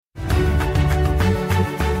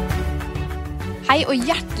Hei og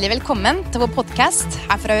hjertelig velkommen til vår podcast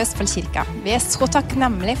her fra Østfoldkirka. Vi så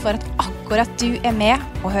takknemlige for at akkurat du med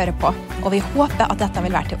og hører på, og vi håper at dette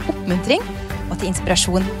vil være til oppmuntring og til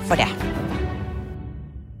inspirasjon for det.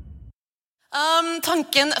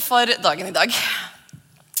 Tanken for dagen I dag.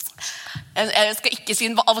 Jeg skal ikke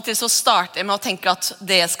si, av og til så starter jeg med å tenke at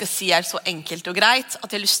det jeg skal si så enkelt og greit,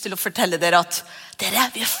 at jeg har lyst til å fortelle dere at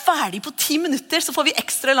dere, vi ferdig på 10 minutter, så får vi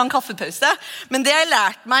ekstra lang kaffepause. Men det har jeg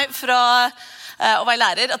lært meg fra å være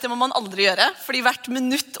lærer, at det må man aldri gjøre, fordi hvert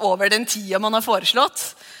minutt over den tiden man har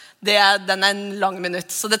foreslått, den en lang minutt.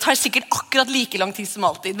 Så det tar sikkert akkurat like lang tid som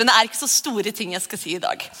alltid, men det ikke så store ting jeg skal si I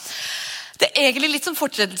dag. Det egentlig litt som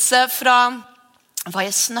fortsettelse fra hva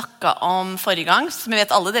jeg snakket om forrige gang, som jeg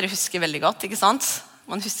vet alle dere husker veldig godt, ikke sant?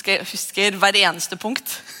 Man husker hver eneste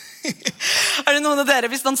punkt. Det noen av dere,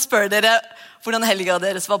 hvis man spør dere hvordan helga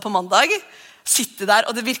deres var på mandag, sitte der,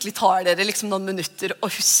 og det virkelig tar dere liksom noen minutter å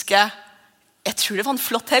huske. Jeg tror det var en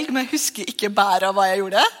flott helg, men jeg husker ikke bare hva jeg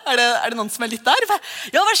gjorde. Det noen som litt der? Ja,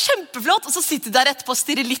 det var kjempeflott, og så sitter du der etterpå og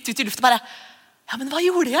stirrer litt ut I luften, bare, ja, men hva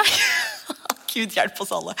gjorde jeg? Gud hjelp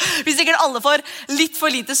oss alle. Vi sikkert alle får litt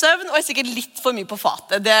for lite søvn, og sikkert litt for mye på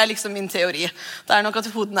fatet. Det liksom min teori. Det nok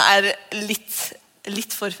at hodene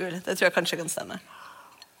litt for full. Det tror jeg kanskje kan stemme.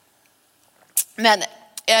 Men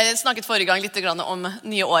jeg snakket forrige gang litt om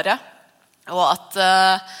nye året, og at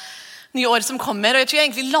nye år som kommer, og jeg tror jeg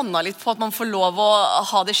egentlig landet litt på at man får lov å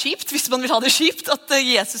ha det kjipt, hvis man vil ha det kjipt, at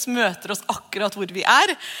Jesus møter oss akkurat hvor vi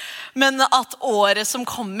men at året som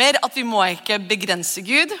kommer, at vi må ikke begrense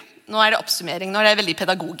Gud. Nå det oppsummering, nå det veldig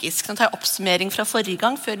pedagogisk. Nå tar jeg oppsummering fra forrige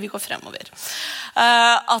gang før vi går fremover.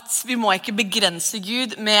 At vi må ikke begrense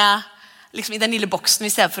Gud med liksom I den lille boksen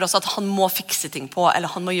vi ser for oss at han må fikse ting på,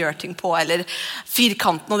 eller han må gjøre ting på, eller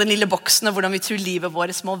firkanten og den lille boksen og hvordan vi tror livet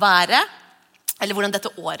vårt må være, eller hvordan dette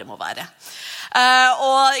året må være.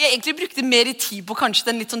 Og jeg egentlig brukte mer tid på kanskje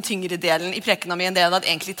den litt sånn tyngre delen I prekenen min enn det jeg hadde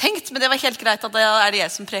egentlig tenkt, men det var helt greit at det det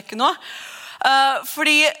jeg som preker nå.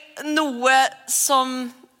 Fordi noe som,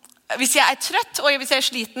 hvis jeg trøtt og hvis jeg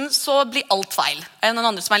sliten, så blir alt feil. Noen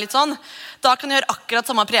andre som litt sånn, da kan jeg gjøre akkurat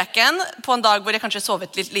samme preken på en dag hvor jeg kanskje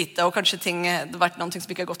sovet litt lite, og kanskje det har vært noen ting som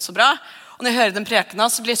ikke har gått så bra. Og når jeg hører den prekenen,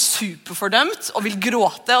 så blir jeg superfordømt og vil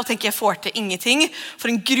gråte og tenker jeg får til ingenting for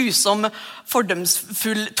en grusom,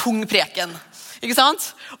 fordømsfull, tung preken. Ikke sant?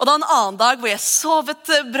 Og da en annen dag hvor jeg sovet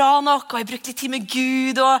bra nok, og jeg brukte litt tid med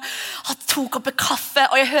Gud, og hadde 2 kopper kaffe,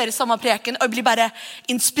 og jeg hører samme preken, og jeg blir bare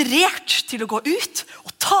inspirert til å gå ut,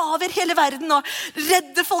 og ta over hele verden, og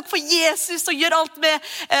redde folk for Jesus, og gjøre alt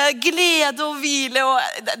med glede og hvile,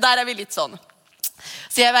 og der vi litt sånn.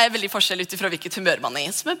 Så jeg veldig forskjell utifra hvilket humør man I,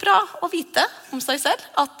 som bra å vite om seg selv,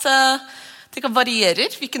 at det kan variere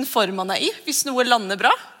hvilken form man I, hvis noe lander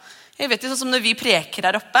bra. Jeg vet jo sånn som når vi preker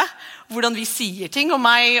her oppe, hvordan vi sier ting, og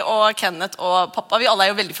meg og Kenneth og pappa, vi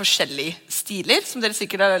alle jo veldig forskjellige stiler, som dere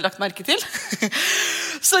sikkert har lagt merke til.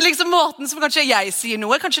 Så liksom måten som kanskje jeg sier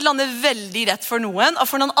noe, kanskje lander veldig rett for noen, og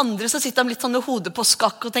for noen andre så sitter de litt sånn med hodet på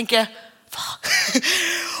skakk og tenker, hva?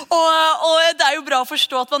 og det jo bra å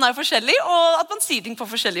forstå at man forskjellig, og at man sier ting på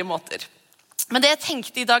forskjellige måter. Men det jeg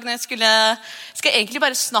tenkte I dag når jeg skal egentlig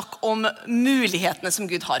bare snakke om mulighetene som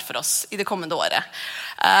Gud har for oss I det kommende året.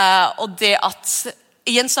 Og det at,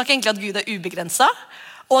 igjen snakker jeg egentlig at Gud ubegrenset,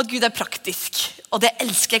 og at Gud praktisk. Og det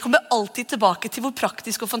elsker jeg. Jeg kommer alltid tilbake til hvor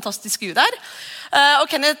praktisk og fantastisk Gud Og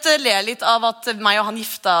Kenneth ler litt av at meg og han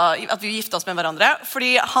at vi gifta oss med hverandre,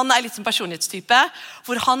 fordi han litt som personlighetstype,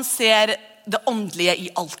 hvor han ser det åndelige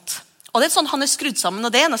I alt. Og det sånn han skrudd sammen,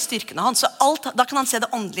 og det en av styrkene hans. Så da kan han se det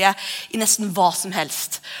åndelige I nesten hva som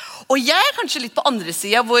helst. Og jeg kanskje litt på andre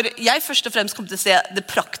siden, hvor jeg først og fremst kommer til å se det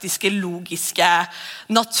praktiske, logiske,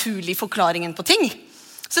 naturlige forklaringen på ting.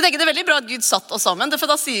 Så jeg tenker det veldig bra at Gud satt oss sammen, for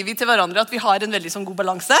da sier vi til hverandre at vi har en veldig sånn god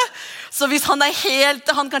balanse. Så hvis han helt,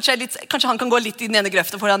 kanskje han kan gå litt I den ene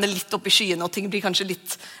grøften, for han litt opp I skyene, og ting blir kanskje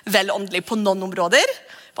litt vel åndelig på noen områder.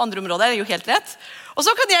 På andre områder det jo helt rett. Og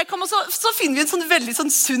så kan jeg komme, og så finner vi en sånn veldig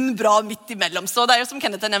sånn sunn, bra midt imellom. Så det jo som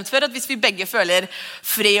Kenneth har nevnt før, at hvis vi begge føler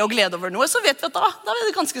fred og glede over noe, så vet vi at da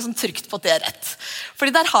det ganske sånn trygt på at det rett.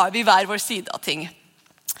 Fordi der har vi hver vår side av ting.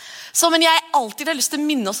 Så, men jeg alltid har lyst til å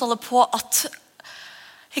minne oss alle på at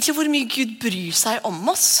egentlig hvor mye Gud bryr seg om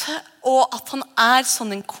oss, og at han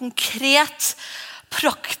sånn en konkret,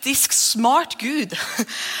 praktisk, smart Gud.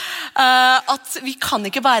 At vi kan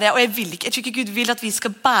ikke bare, og jeg tror ikke Gud vil at vi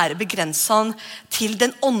skal bare begrense han til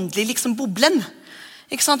den åndelige liksom boblen.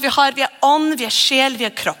 Ikke sant? Vi har ånd, vi sjel, vi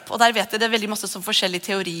kropp, og der vet jeg det veldig masse som forskjellige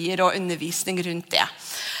teorier og undervisning rundt det.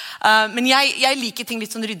 Men jeg liker ting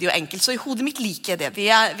litt sånn ryddig og enkelt, så i hodet mitt liker jeg det.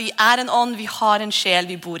 Vi er en ånd, vi har en sjel,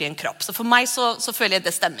 vi bor i en kropp. Så for meg så føler jeg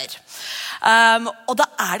det stemmer. Og da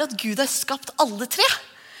det at Gud har skapt alle tre.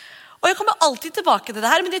 Og jeg kommer alltid tilbake til det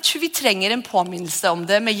her, men jeg tror vi trenger en påminnelse om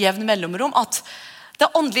det med jevn mellomrom, at det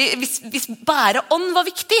åndelige, hvis bare ånd var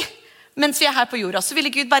viktig, mens vi her på jorda, så ville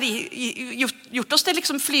Gud bare gjort oss til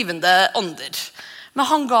liksom flyvende ånder. Men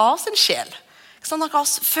han ga oss en sjel. Han ga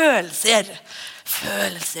oss følelser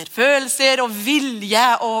og vilje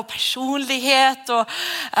og personlighet og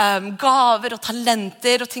gaver og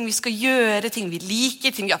talenter og ting vi skal gjøre, ting vi liker,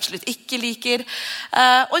 ting vi absolutt ikke liker,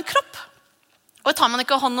 og en kropp. Og tar man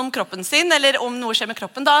ikke hånd om kroppen sin, eller om noe skjer med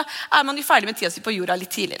kroppen, da man jo ferdig med tida si på jorda litt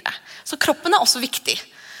tidligere. Så kroppen også viktig.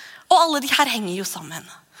 Og alle de her henger jo sammen.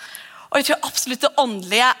 Og jeg tror absolutt det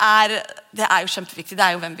åndelige det jo kjempeviktig, det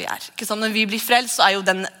jo hvem vi Ikke sant? Når vi blir frelst, så jo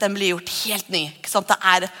den blir gjort helt ny. Ikke sant? Det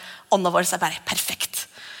ånden vår bare perfekt.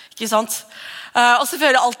 Ikke sant? Og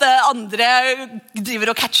selvfølgelig alt det andre driver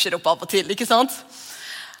og catcher opp av og til, ikke sant?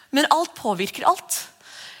 Men alt påvirker alt.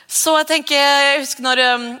 Så jeg husker når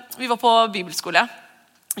vi var på bibelskole.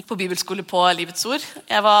 Jeg gikk på bibelskole på Livets Ord.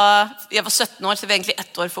 Jeg var 17 år, så jeg var egentlig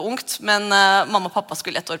 1 år for ungt. Men mamma og pappa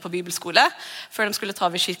skulle 1 år på bibelskole før de skulle ta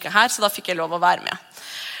over kirka her, så da fikk jeg lov å være med.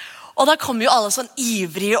 Og da kom jo alle sånn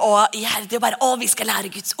ivrige og iherdige og bare, vi skal lære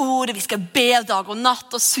Guds ord, vi skal be dag og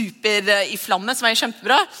natt og super i flamme, som jo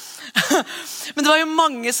kjempebra. Men det var jo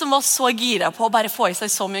mange som var så gira på å bare få i seg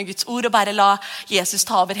så mye Guds ord og bare la Jesus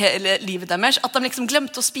ta over hele livet deres, at de liksom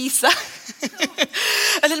glemte å spise.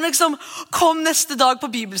 Eller de liksom kom neste dag på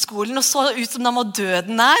bibelskolen og så ut som de var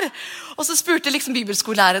døden nær. Og så spurte liksom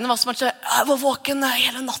bibelskolelærerne hva som jeg var våken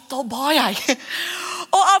hele natta og ba jeg.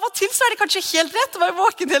 Og av og til så det kanskje helt rett å være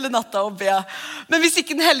våken hele natta og be. Men hvis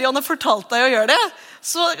ikke den hellige ånd har fortalt deg å gjøre det,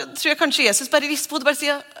 så tror jeg kanskje Jesus bare rister på det og bare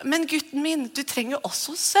sier, men gutten min, du trenger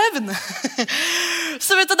også søvn.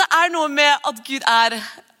 Så vet du, det noe med at Gud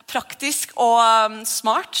praktisk og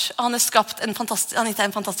smart. Han har skapt en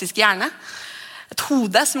fantastisk hjerne. Et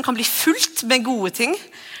hode som kan bli fullt med gode ting,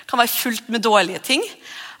 kan være fullt med dårlige ting.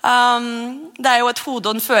 Det jo et hode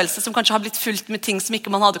og en følelse som kanskje har blitt fullt med ting som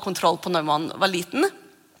ikke man hadde kontroll på når man var liten.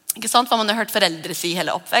 Ikke sant? Hva man har hørt foreldre si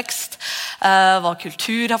hele oppvekst, hva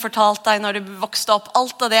kultur har fortalt deg når du vokste opp,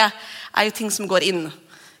 alt av det jo ting som går inn.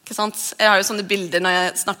 Ikke sant? Jeg har jo sånne bilder når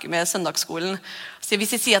jeg snakker med søndagsskolen. Så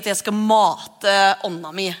hvis jeg sier at jeg skal mate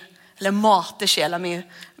ånda mi, eller mate sjela mi,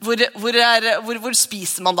 hvor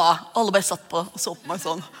spiser man da? Alle bare satt på og så på meg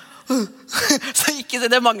sånn. Så ikke,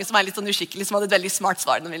 det mange som litt sånn uskikkelig, som hadde et veldig smart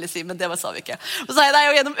svar, ville si, men det sa vi ikke. Og så det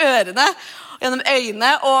jo gjennom ørene, gjennom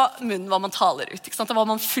øynene og munnen hva man taler ut. Ikke sant? Det hva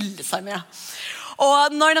man fyller seg med.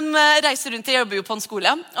 Og når de reiser rundt, jeg jobber jo på en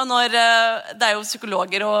skole, og når det jo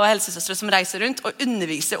psykologer og helsesøstre som reiser rundt og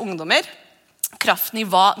underviser ungdommer, kraften i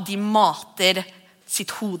hva de mater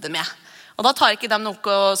sitt hode med. Og da tar ikke de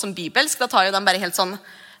noe som bibelsk, da tar jo de bare helt sånn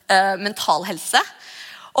mental helse,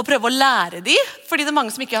 og prøve å lære de, fordi det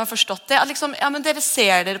mange som ikke har forstått det, at liksom, men dere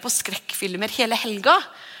ser dere på skrekkfilmer hele helga,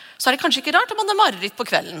 så det kanskje ikke rart at man mareritt på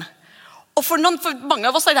kvelden. Og for mange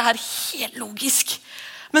av oss det her helt logisk.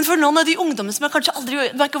 Men for noen av de ungdommene som kanskje aldri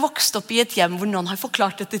ikke vokst opp i et hjem hvor noen har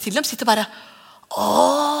forklart dette til dem, sitter bare,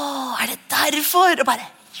 det derfor? Og bare,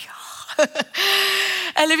 ja.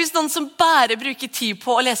 Eller hvis noen som bare bruker tid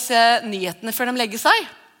på å lese nyhetene før de legger seg.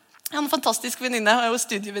 Jeg har en fantastisk venninne, og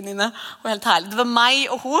studievenninne, og helt herlig. Det var meg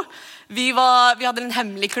og hun. Vi hadde en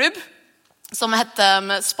hemmelig klubb, som hette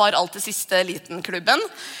Spar alt det siste liten-klubben.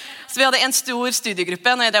 Så vi hadde en stor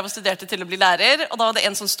studiegruppe når jeg drev og studerte til å bli lærer, og da var det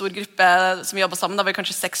en sånn stor gruppe som vi jobbet sammen, da var vi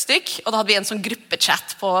kanskje 6 stykk, og da hadde vi en sånn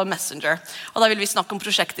gruppechat på Messenger. Og da ville vi snakke om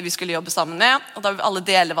prosjektet vi skulle jobbe sammen med, og da ville alle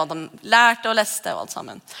dele hva de lærte og leste og alt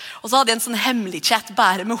sammen. Og så hadde jeg en sånn hemmelig chat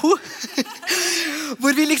bare med hun,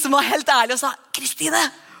 hvor vi liksom var helt ærlige og sa, Kristine,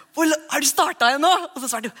 har du startet ennå? Og så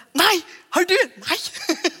svarte hun, nei, har du? Nei,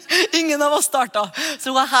 ingen av oss startet. Så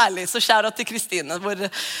hun var herlig, så kjære til Kristine.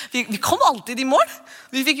 Vi kom alltid i mål.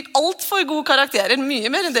 Vi fikk alt for gode karakterer,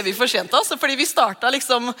 mye mer enn det vi fortjente oss. Fordi vi startet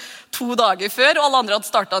liksom 2 dager før, og alle andre hadde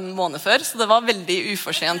startet en måned før. Så det var veldig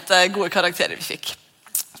ufortjent gode karakterer vi fikk.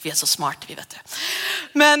 Vi så smarte, vi vet det.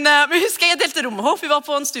 Men husker jeg delte rom med henne. Vi var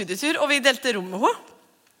på en studietur, og vi delte rom med henne.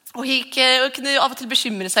 Og hun kunne av og til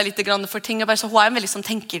bekymre seg litt for ting, og bare, så hun en veldig sånn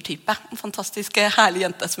tenkertype, en fantastisk herlig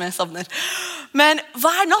jente som jeg savner. Men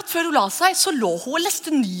hver natt før hun la seg, så lå hun og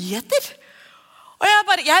leste nyheter. Og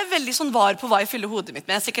jeg veldig sånn var på hva jeg fyller hodet mitt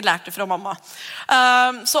med, jeg sikkert lærte det fra mamma.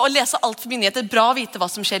 Så å lese alt for mye nyheter, bra å vite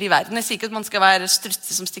hva som skjer i verden. Jeg sier ikke at man skal være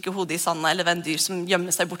strutsig som stikker hodet i sanden, eller en dyr som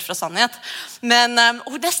gjemmer seg bort fra sannhet. Men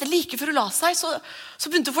hun leste like før hun la seg,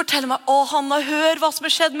 så begynte hun å fortelle meg, Hanna, hør hva som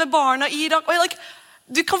har skjedd med barna i Irak. Og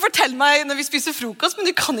du kan fortelle meg når vi spiser frokost, men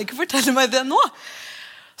du kan ikke fortelle meg det nå.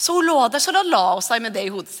 Så hun lå der, så da la hun seg med det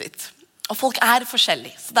i hodet sitt. Og folk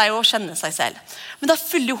forskjellige, så det jo å kjenne seg selv. Men da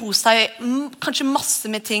fyller hun seg kanskje masse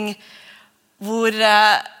med ting hvor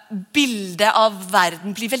bildet av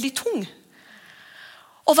verden blir veldig tung.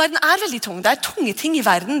 Og verden veldig tung. Det tunge ting i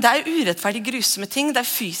verden. Det urettferdig grusomme ting. Det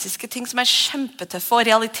fysiske ting som kjempetøffe. Og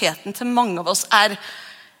realiteten til mange av oss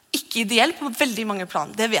ikke ideell på veldig mange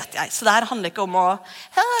plan. Det vet jeg. Så det her handler ikke om å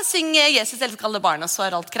synge Jesus elsker alle barna, så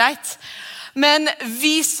alt greit. Men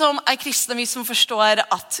vi som kristne, vi som forstår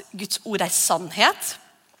at Guds ord sannhet,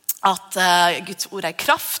 at Guds ord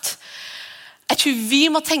kraft, jeg tror vi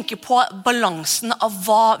må tenke på balansen av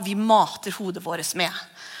hva vi mater hodet vårt med.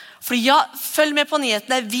 For ja, følg med på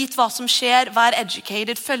nyhetene, vit hva som skjer, vær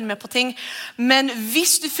educated, følg med på ting. Men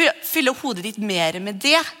hvis du fyller hodet ditt mer med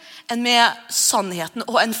det, enn med sannheten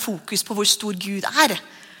og en fokus på hvor stor Gud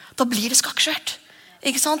da blir det skakkskjørt.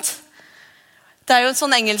 Ikke sant? Det jo en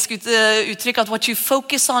sånn engelsk uttrykk at what you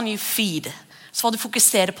focus on, you feed. Så hva du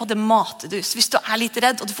fokuserer på, det mater du. Så hvis du litt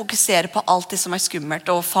redd, og du fokuserer på alt det som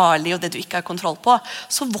skummelt og farlig, og det du ikke har kontroll på,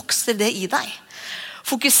 så vokser det i deg.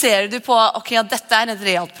 Fokuserer du på, ok, ja, dette et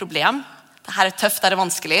realt problem, det tøft, det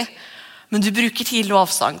vanskelig, men du bruker tid i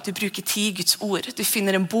lovsang, du bruker tid i Guds ord, du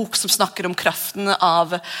finner en bok som snakker om kraften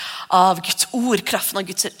av Guds ord, kraften av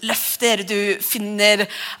Guds løfter, du finner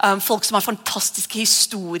folk som har fantastiske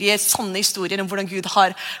historier, sanne historier om hvordan Gud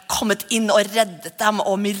har kommet inn og reddet dem,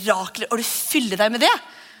 og mirakler, og du fyller deg med det.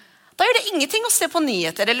 Da gjør det ingenting å se på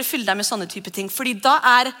nyheter, eller fylle deg med sånne type ting, fordi da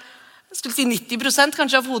skulle si 90%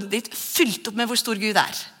 kanskje av hodet ditt fylt opp med hvor stor Gud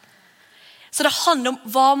Så det handler om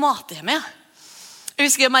hva mater jeg med. Jeg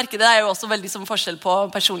husker jeg merket det jo også veldig som forskjell på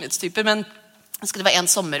personlighetstyper, men jeg husker det var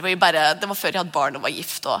en sommer hvor det var før jeg hadde barn og var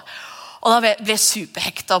gift, og da ble jeg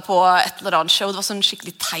superhekta på et eller annet show. Det var sånn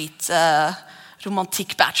skikkelig teit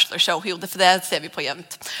romantikk bachelor show, jo, for det ser vi på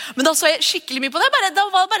jevnt. Men da så jeg skikkelig mye på det,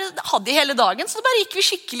 hadde jeg hele dagen, så bare gikk vi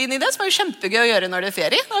skikkelig inn i det, som jo kjempegøy å gjøre når det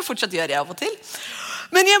ferie, og fortsatt gjør jeg av og til.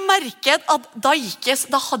 Men jeg merket at da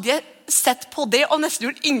hadde jeg sett på det og nesten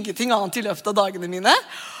gjort ingenting annet i løpet av dagene mine.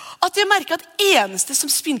 At jeg merket at eneste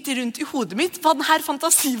som spinte rundt i hodet mitt var denne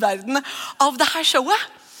fantasiverdenen av dette showet.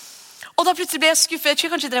 Og da plutselig ble jeg skuffet. Jeg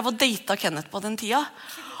tror kanskje jeg drev og datet Kenneth på den tida.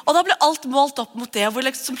 Og da ble alt målt opp mot det, hvor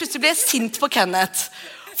liksom plutselig ble jeg sint på Kenneth.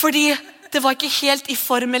 Fordi det var ikke helt i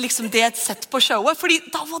form med liksom det jeg sett på showet. Fordi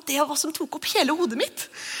da var det hva som tok opp hele hodet mitt.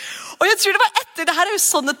 Og jeg tror det var etter, det her jo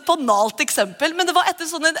sånn et banalt eksempel, men det var etter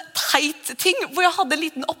sånn en teit ting, hvor jeg hadde en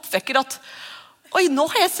liten oppvekker at, oi, nå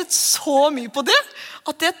har jeg sett så mye på det,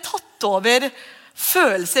 at det tatt over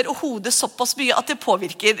følelser og hodet såpass mye, at det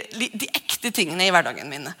påvirker de ekte tingene i hverdagen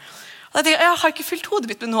mine. Og jeg tenker, jeg har ikke fylt hodet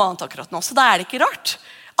mitt med noe annet akkurat nå, så da det ikke rart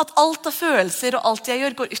at alt av følelser og alt jeg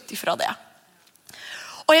gjør går ut ifra det.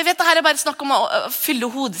 Og jeg vet det her bare snakk om å fylle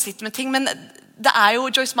hodet sitt med ting, men det jo,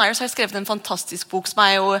 Joyce Myers har skrevet en fantastisk bok som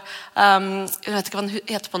jo, jeg vet ikke hva den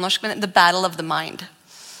heter på norsk, men The Battle of the Mind.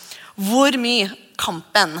 Hvor mye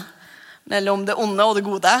kampen mellom det onde og det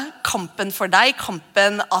gode, kampen for deg,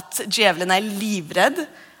 kampen at djevelen livredd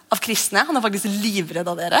av kristne, han faktisk livredd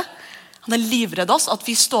av dere, han livredd oss, at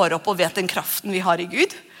vi står opp og vet den kraften vi har i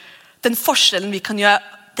Gud, den forskjellen vi kan gjøre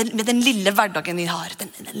med den lille hverdagen vi har, den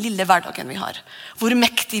lille hverdagen vi har, hvor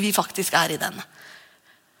mektig vi faktisk i den.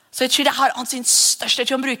 Så jeg tror det har hans største, jeg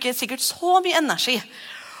tror han bruker sikkert så mye energi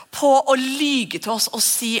på å lyge til oss og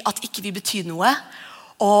si at ikke vi betyr noe,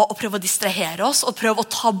 og prøve å distrahere oss, og prøve å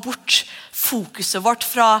ta bort fokuset vårt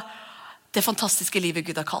fra det fantastiske livet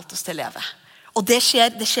Gud har kalt oss til å leve. Og det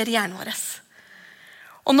skjer i hjernen vår.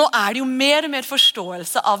 Og nå det jo mer og mer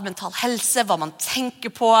forståelse av mental helse, hva man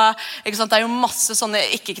tenker på. Ikke sant? Det jo masse sånne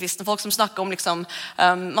ikke-kristne folk som snakker om liksom,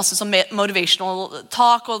 masse sånn motivational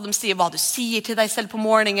talk, og de sier hva du sier til deg selv på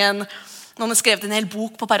morgenen. Noen har skrevet en hel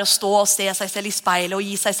bok på bare å stå og se seg selv i speilet og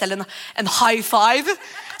gi seg selv en high five,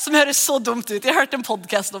 som høres så dumt ut. Jeg hørte en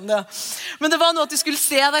podcast om det. Men det var noe at du skulle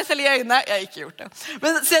se deg selv i øynene. Jeg har ikke gjort det.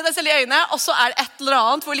 Men se deg selv i øynene, og så det et eller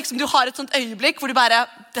annet hvor liksom, du har et sånt øyeblikk hvor du bare,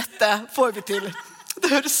 dette får vi til. Det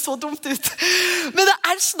høres så dumt ut. Men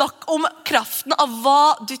det snakk om kraften av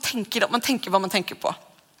hva du tenker, at man tenker hva man tenker på.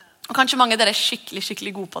 Og kanskje mange av dere skikkelig,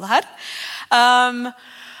 skikkelig gode på det her.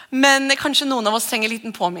 Men kanskje noen av oss trenger en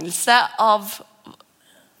liten påminnelse av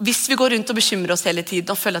hvis vi går rundt og bekymrer oss hele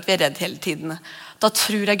tiden og føler at vi redd hele tiden, da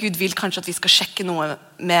tror jeg Gud vil kanskje at vi skal sjekke noe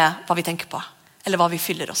med hva vi tenker på, eller hva vi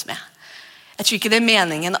fyller oss med. Jeg tror ikke det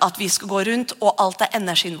meningen at vi skal gå rundt og alt av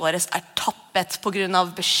energien vår tappet på grunn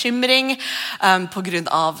av bekymring, på grunn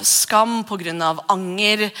av skam, på grunn av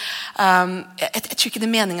anger. Jeg tror ikke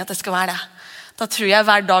det meningen at det skal være det. da tror jeg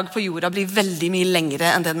hver dag på jorda blir veldig mye lengre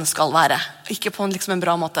enn det den skal være. Ikke på en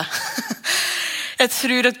bra måte. Jeg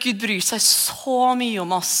tror at Gud bryr seg så mye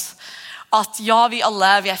om oss. At ja, vi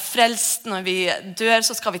er frelst. Når vi dør,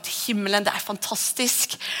 så skal vi til himmelen. Det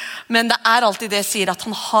fantastisk. Men det alltid det jeg sier, at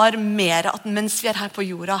han har mer. At mens vi her på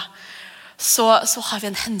jorda, så har vi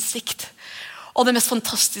en hensikt. Og det mest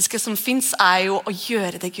fantastiske som finnes jo å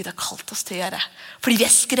gjøre det Gud har kalt oss til å gjøre. Fordi vi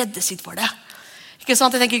skreddersydd for det. Ikke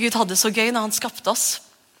sant? Jeg tenker Gud hadde så gøy når han skapte oss,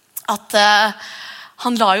 at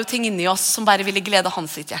han la jo ting inni oss som bare ville glede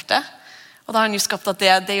hans sitt hjerte. Og da har han jo skapt at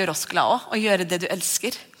det gjør oss glad også, å gjøre det du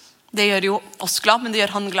elsker. Det gjør jo oss glad, men det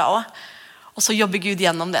gjør han glad også. Og så jobber Gud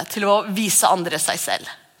gjennom det til å vise andre seg selv.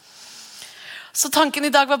 Så tanken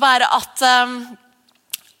i dag var bare at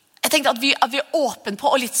jeg tenkte at vi åpne på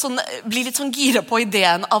og bli litt sånn gira på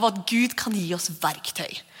ideen av at Gud kan gi oss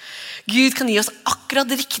verktøy. Gud kan gi oss akkurat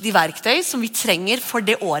det riktige verktøy som vi trenger for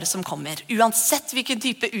det året som kommer. Uansett hvilken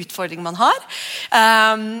type utfordring man har,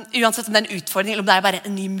 uansett om det en utfordring eller om det bare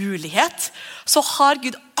en ny mulighet, så har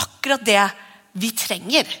Gud akkurat det vi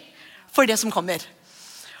trenger for det som kommer.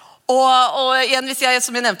 Og igjen,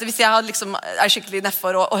 som jeg nevnte, hvis jeg skikkelig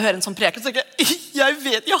nedfor å høre en sånn preken, så tenker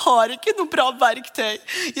jeg har ikke noe bra verktøy.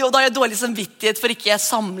 Jo, da har jeg dårlig samvittighet for ikke jeg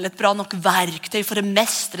samlet bra nok verktøy for å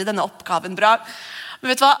mestre denne oppgaven bra. Men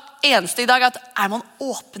vet du hva? Eneste i dag at man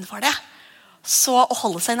åpen for det, så å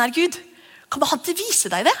holde seg nær Gud, kommer han til å vise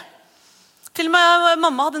deg det. Til og med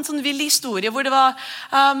mamma hadde en sånn vild historie hvor det var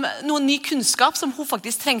noen ny kunnskap som hun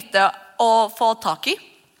faktisk trengte å få tak i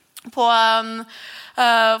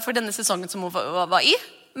for denne sesongen som hun var i.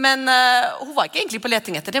 Men hun var ikke egentlig på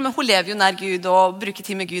leting etter det, men hun lever jo nær Gud og bruker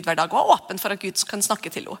tid med Gud hver dag og er åpen for at Gud kan snakke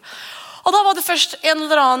til henne. Og da var det først en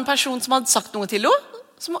eller annen person som hadde sagt noe til henne,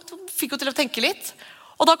 som fikk henne til å tenke litt.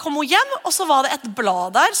 Og da kom hun hjem, og så var det et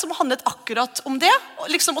blad der som handlet akkurat om det,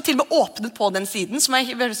 og til og med åpnet på den siden, som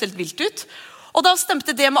høres helt vilt ut. Og da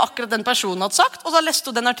stemte det med akkurat den personen hadde sagt, og da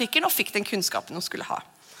leste hun den artikkelen og fikk den kunnskapen hun skulle ha.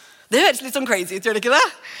 Det høres litt sånn crazy ut, gjør det ikke det?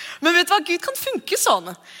 Men vet du hva, Gud kan funke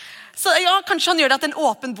sånn. Så ja, kanskje han gjør det at en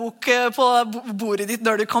åpen bok på bordet ditt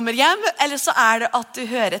når du kommer hjem, eller så det at du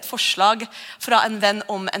hører et forslag fra en venn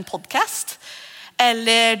om en podcast,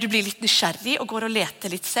 eller du blir litt nysgjerrig og går og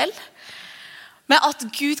leter litt selv. Men at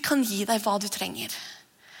Gud kan gi deg hva du trenger.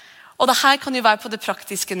 Og det her kan jo være på det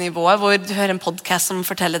praktiske nivået, hvor du hører en podcast som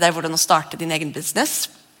forteller deg hvordan å starte din egen business,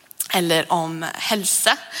 eller om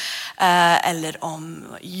helse, eller om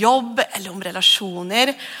jobb, eller om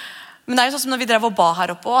relasjoner. Men det jo sånn som når vi drev og ba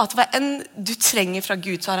her oppe, at hva enn du trenger fra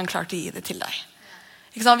Gud, så har han klart å gi det til deg.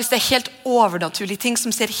 Ikke sant? Hvis det helt overnaturlige ting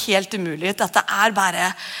som ser helt umulig ut, at det bare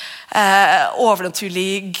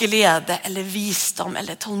overnaturlig glede eller visdom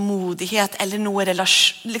eller tålmodighet eller noe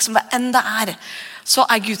relasjon, hva enn det så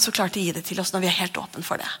Gud så klart å gi det til oss når vi helt åpen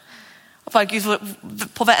for det. Og bare Gud,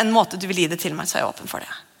 på hva enn måte du vil gi det til meg, så jeg åpen for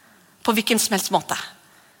det. På hvilken som helst måte.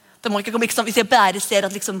 Det må ikke komme, hvis jeg bare ser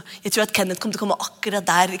at jeg tror at Kenneth kommer til å komme akkurat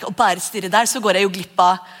der og bare styre der, så går jeg jo glipp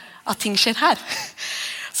av at ting skjer her.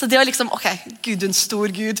 Så det ok, Gud en stor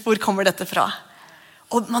Gud, hvor kommer dette fra?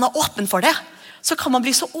 Og man åpen for det, så kan man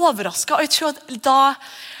bli så overrasket, og jeg tror at da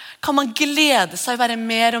kan man glede seg å være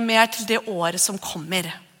mer og mer til det året som kommer.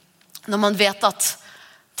 Når man vet at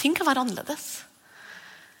ting kan være annerledes.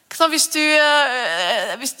 Hvis jeg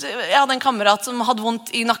hadde en kamerat som hadde vondt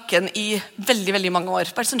i nakken i veldig, veldig mange år,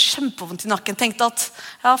 bare sånn kjempevondt i nakken, tenkte at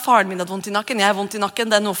ja, faren min hadde vondt i nakken, jeg har vondt i nakken,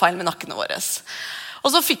 det noe feil med nakkene våre. Og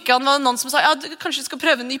så fikk han noen som sa, ja, kanskje du skal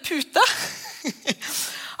prøve en ny pute?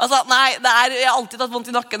 Altså, nei, jeg har alltid hatt vondt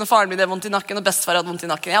i nakken, og faren min hadde vondt i nakken, og bestefar hadde vondt i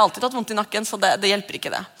nakken. Jeg har alltid hatt vondt i nakken, så det hjelper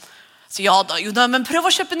ikke det. Så ja da, jo da, men prøv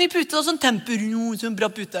å kjøpe en ny pute, og sånn temper, sånn bra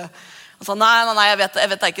pute. Og så nei, jeg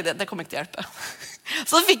vet ikke det kommer ikke til å hjelpe.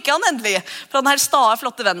 Så fikk han endelig, fra den her stae,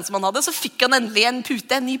 flotte vennen som han hadde, så fikk han endelig en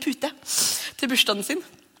ny pute, til bursdagen sin.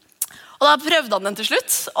 Og da prøvde han den til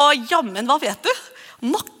slutt, og jammen, hva vet du?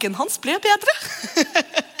 Nakken hans ble bedre.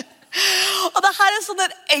 Og det her sånn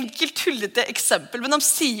et enkelt tullete eksempel, men de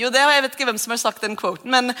sier jo det, og jeg vet ikke hvem som har sagt den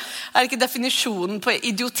quoten, men ikke definisjonen på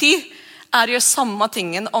idioti å gjøre samme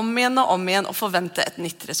tingen om igjen og forvente et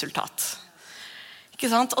nytt resultat. Ikke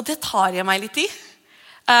sant? Og det tar jeg meg litt i.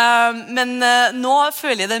 Men nå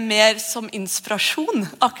føler jeg det mer som inspirasjon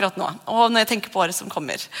akkurat nå, og når jeg tenker på året som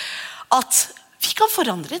kommer, at vi kan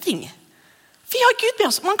forandre ting. Vi har Gud med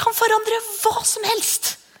oss, man kan forandre hva som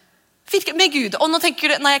helst. Med Gud, og nå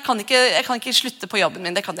tenker du, nei, jeg kan ikke slutte på jobben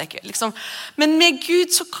min, det kan jeg ikke, liksom. Men med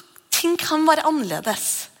Gud, så ting kan være annerledes.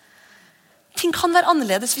 Ting kan være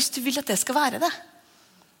annerledes hvis du vil at det skal være det.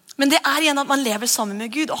 Men det igjen at man lever sammen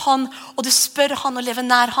med Gud, og du spør han å leve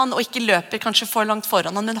nær han, og ikke løper kanskje for langt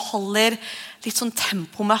foran han, men holder litt sånn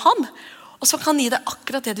tempo med han. og som kan gi deg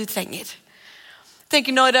akkurat det du trenger. Jeg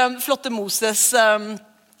tenker når flotte Moses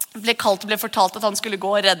ble kalt og ble fortalt at han skulle gå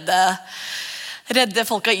og redde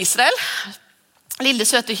folk av Israel. Lille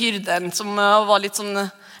søte hyrden som var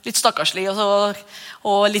litt stakkarslig og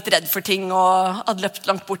litt redd for ting og hadde løpt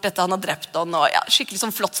langt bort etter han hadde drept han. Og ja,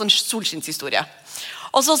 skikkelig flott solskinnshistorie.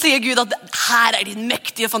 Og så sier Gud at her din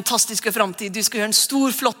mektige, fantastiske fremtid. Du skal gjøre en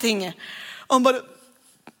stor, flott ting. Og han bare,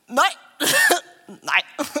 nei, nei.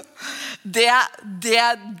 Du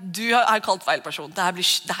har kalt feil person. Det her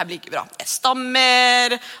blir ikke bra. Jeg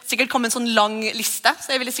stammer. Sikkert kom en sånn lang liste,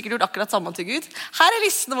 så jeg ville sikkert gjort akkurat samme til Gud. Her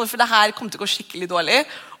listen hvorfor det her kom til å gå skikkelig dårlig,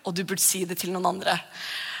 og du burde si det til noen andre.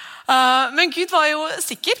 Men Gud var jo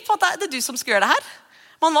sikker på at det du som skal gjøre det her.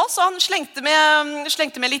 Så han slengte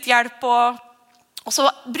med litt hjelp, og så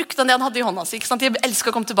brukte han det han hadde i hånda si. Ikke sant? Jeg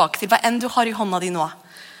elsker å komme tilbake til hva enn du har i hånda di nå.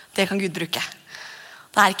 Det kan Gud bruke.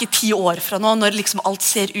 Det ikke 10 år fra nå, når liksom alt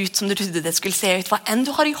ser ut som du trodde det skulle se ut. Hva enn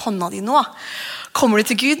du har i hånda di nå, kommer du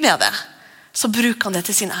til Gud med det, så bruker han det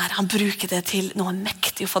til sin ære. Han bruker det til noe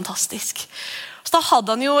mektig og fantastisk. Så da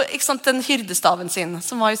hadde han jo den hyrdestaven sin,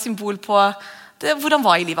 som var jo symbol på hvor han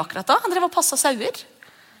var i livet akkurat da. Han drev og passet sauer.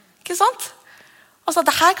 Ikke sant? Og så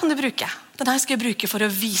det her kan du bruke. Den her skal jeg bruke for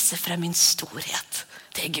å vise frem min storhet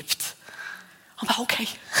til Egypt. Han bare, ok.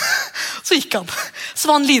 Så gikk han. Så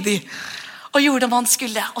var han lydig. Og gjorde hva han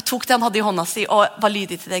skulle. Og tok det han hadde i hånda si, og var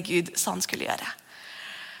lydig til det Gud sa han skulle gjøre.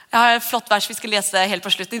 Jeg har et flott vers vi skal lese helt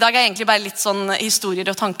på slutten. I dag egentlig bare litt sånn historier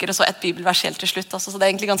og tanker, og så et bibelvers helt til slutt. Altså, så det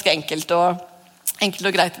egentlig ganske enkelt og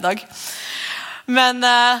greit i dag. Men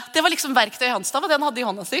det var liksom verktøy hans da, hva det han hadde i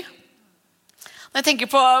hånda si. Når jeg tenker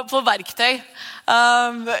på verktøy,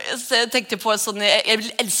 jeg tenkte på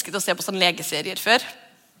jeg elsket å se på sånne legeserier før.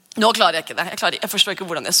 Nå klarer jeg ikke det. Jeg forstår ikke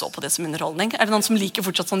hvordan jeg så på det som underholdning. Det noen som liker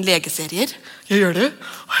fortsatt sånne legeserier? Jeg gjør det,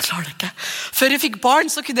 og jeg klarer det ikke. Før jeg fikk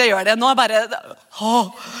barn, så kunne jeg gjøre det. Nå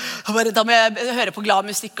da må jeg høre på glad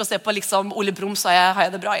musikk og se på liksom Ole Brumm, så har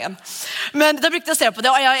jeg det bra igjen. Men da brukte jeg å se på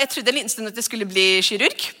det, og jeg trodde en liten stund at jeg skulle bli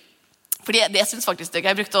kirurg. Fordi det synes faktisk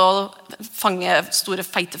jeg brukte å fange store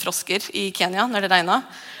feite frosker i Kenya når det regnet.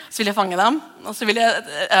 Så ville jeg fange dem, og så ville jeg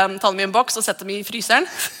ta dem i en boks og sette dem i fryseren.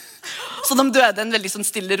 Så de døde en veldig sånn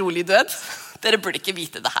stille, rolig død. Dere burde ikke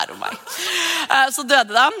vite det her om meg. Så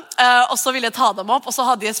døde de, og så ville jeg ta dem opp, og så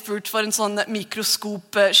hadde jeg spurt for en sånn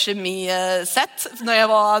mikroskop-kjemisett når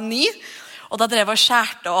jeg var 9. Og da drev jeg og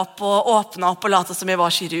skjærte opp og åpnet opp og late som jeg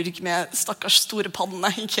var kirurg med stakkars store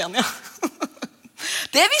pannene i Kenya.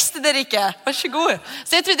 Det visste dere ikke. Vær så god.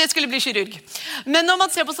 Så jeg trodde jeg skulle bli kirurg. Men når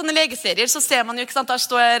man ser på sånne legeserier, så ser man jo, ikke sant, der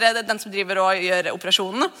står den som driver og gjør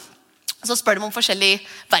operasjonen. Så spør de om forskjellige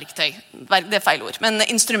verktøy. Det feil ord. Men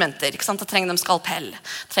instrumenter, ikke sant? Da trenger de skalpell.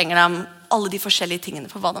 Trenger de alle de forskjellige tingene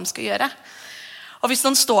for hva de skal gjøre. Og hvis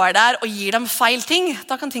noen står der og gir dem feil ting,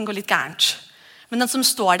 da kan ting gå litt gærent. Men den som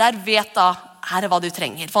står der vet da, her hva du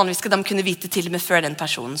trenger. Vanligvis skal de kunne vite til og med før den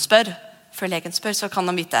personen spør. Før legen spør, så kan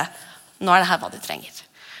de vite, nå det her hva du trenger.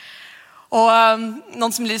 Og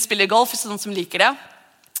noen som spiller golf, hvis det noen som liker det,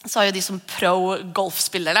 så har jo de som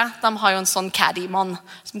pro-golfspillere, de har jo en sånn caddy-mann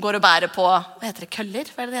som går og bærer på, hva heter det, køller?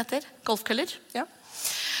 Hva det heter? Golfkøller? Ja.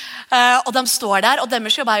 Og de står der, og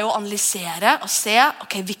deres jobb jo å analysere og se,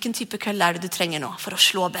 ok, hvilken type kølle det du trenger nå for å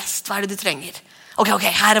slå best? Hva det du trenger? Ok,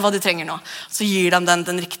 her hva du trenger nå. Så gir de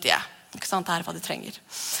den riktige. Ikke sant? Her hva du trenger.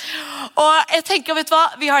 Og jeg tenker, vet du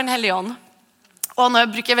hva? Vi har en hellig ånd. Og nå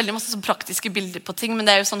bruker jeg veldig masse sånn praktiske bilder på ting, men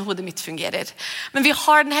det jo sånn hodet mitt fungerer. Men vi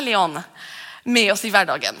har den hellige ånd med oss i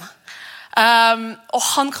hverdagen. Og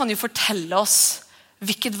han kan jo fortelle oss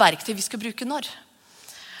hvilket verktøy vi skal bruke når.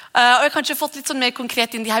 Og jeg har kanskje fått litt sånn mer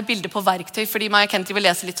konkret inn de her bilder på verktøy, fordi jeg kan drive og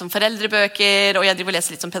lese litt som foreldrebøker, og jeg driver og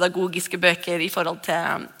leser litt som pedagogiske bøker i forhold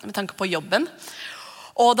til, med tanke på jobben.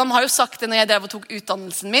 Og de har jo sagt det når jeg drev og tok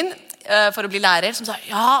utdannelsen min for å bli lærer, som sa,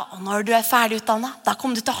 ja, og når du ferdig utdannet, da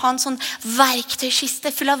kommer du til å ha en sånn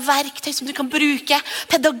verktøykiste full av verktøy som du kan bruke,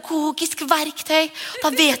 pedagogisk verktøy. Da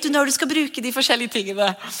vet du når du skal bruke de forskjellige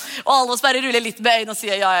tingene. Og alle oss bare ruller litt med øynene og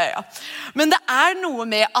sier ja. Men det noe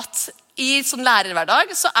med at i sånn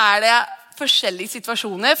lærerhverdag så det forskjellige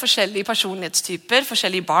situasjoner, forskjellige personlighetstyper,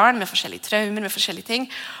 forskjellige barn med forskjellige traumer, med forskjellige ting,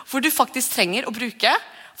 hvor du faktisk trenger å bruke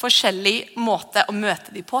forskjellig måte å møte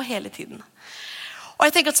dem på hele tiden. Og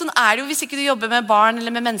jeg tenker at sånn det jo, hvis ikke du jobber med barn eller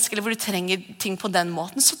med mennesker, eller hvor du trenger ting på den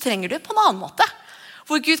måten, så trenger du på en annen måte.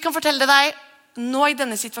 Hvor Gud kan fortelle deg, nå i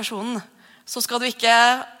denne situasjonen, så skal du ikke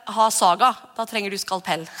ha saga, da trenger du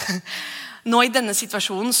skalpell. Nå i denne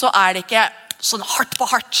situasjonen så det ikke sånn hardt på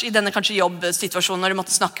hardt i denne kanskje jobbsituasjonen når du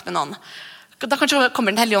måtte snakke med noen. Da kanskje kommer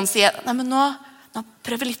den hellige ånd og sier, nei, men nå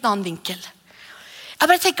prøver litt en annen vinkel. Jeg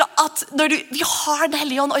bare tenker at vi har den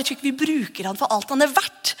hellige ånd, og jeg tror ikke vi bruker han for alt han er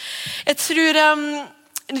verdt. Jeg tror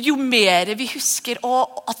jo mer vi husker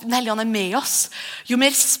at den hellige ånd er med oss, jo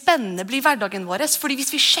mer spennende blir hverdagen vår. Fordi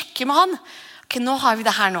hvis vi sjekker med han, ok, nå har vi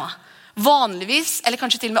det her nå. Vanligvis, eller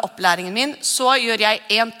kanskje til og med opplæringen min, så gjør jeg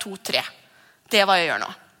 1, 2, 3. Det er hva jeg gjør nå.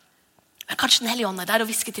 Men kanskje den hellige ånd er der og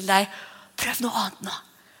visker til deg, prøv noe annet nå.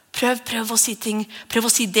 Prøv å si ting, prøv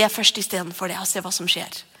å si det først i stedet for det, og se hva som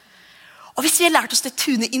skjer. Og hvis vi har lært oss det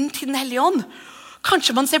tune inn til den hellige ånd,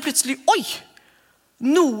 kanskje man ser plutselig, oi,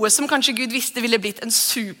 noe som kanskje Gud visste ville blitt en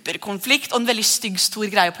superkonflikt og en veldig stygg, stor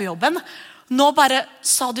greie på jobben. Nå bare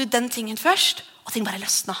sa du den tingen først, og ting bare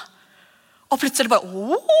løsna. Og plutselig bare,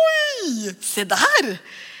 oi, se der.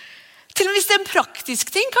 Til og med hvis det er en praktisk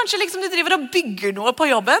ting, kanskje liksom du driver og bygger noe på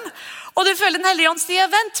jobben, og du føler den hellige ånd sier,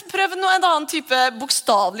 vent, prøv en annen type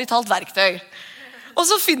bokstavelig talt verktøy. Og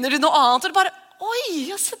så finner du noe annet, og du bare, oi,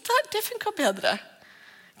 ja, se der, det funket bedre.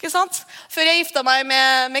 Ikke sant? Før jeg gifta meg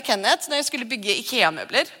med Kenneth, når jeg skulle bygge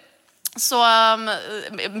IKEA-møbler, så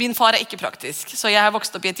min far er ikke praktisk. Så jeg har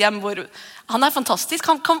vokst opp i et hjem hvor han er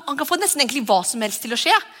fantastisk. Han kan få nesten egentlig hva som helst til å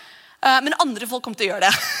skje. Men andre folk kommer til å gjøre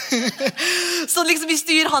det. Så liksom, hvis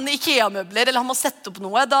du gir han IKEA-møbler, eller han må sette opp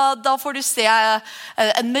noe, da får du se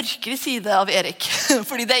en mørkere side av Erik.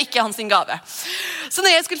 Fordi det er ikke hans gave. Så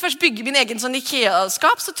når jeg skulle først bygge min egen sånn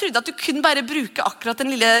IKEA-skap, så trodde jeg at du kunne bare bruke akkurat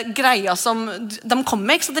den lille greia som de kom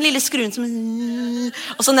med. Så den lille skruen som...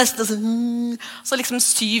 Og så neste så liksom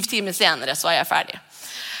 7 timer senere så var jeg ferdig.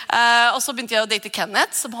 Og så begynte jeg å date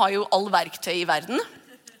Kenneth, som har jo all verktøy i verden.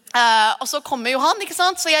 Og så kommer jo han, ikke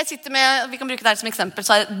sant? Så jeg sitter med, vi kan bruke det her som eksempel,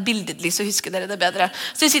 så er det bildelig, så husker dere det bedre.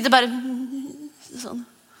 Så jeg sitter bare sånn.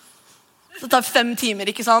 Så det tar 5 timer,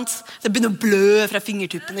 ikke sant? Det begynner å blø fra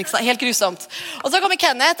fingertuppen, ikke sant? Helt grusomt. Og så kommer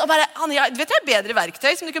Kenneth og bare, vet jeg bedre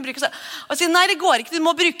verktøy som du kan bruke? Og sier, nei, det går ikke, du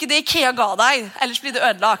må bruke det IKEA ga deg, ellers blir det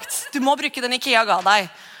ødelagt. Du må bruke den IKEA ga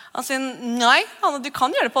deg. Han sier, nei, Hanna, du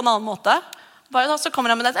kan gjøre det på en annen måte. Så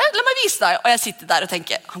kommer han med det, la meg vise deg. Og jeg sitter der og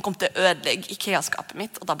tenker, han kom til å ødelegge IKEA-skapet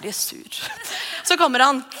mitt, og da blir jeg sur. Så kommer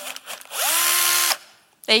han.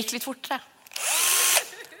 Det gikk litt fortere.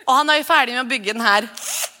 Og han er jo ferdig med å bygge den her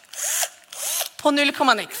på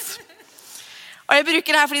 0,x. Og jeg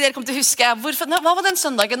bruker det her fordi dere kommer til å huske, hva var den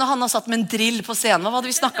søndagen når han har satt med en drill på scenen? Hva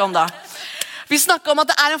hadde vi snakket om da? Vi snakker om at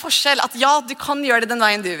det er en forskjell, at ja, du kan gjøre det den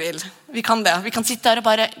veien du vil. Vi kan det. Vi kan sitte der og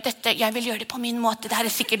bare, jeg vil gjøre det på min måte, det her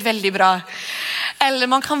er sikkert veldig bra. Eller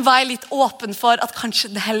man kan være litt åpen for at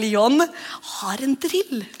kanskje den hellige ånd har en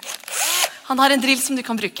drill. Han har en drill som du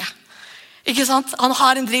kan bruke. Ikke sant? Han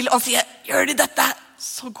har en drill, og han sier, gjør du dette,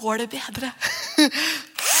 så går det bedre.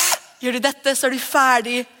 Gjør du dette, så er du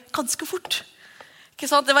ferdig ganske fort. Ikke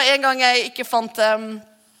sant? Det var en gang jeg ikke fant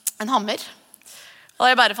en hammer, og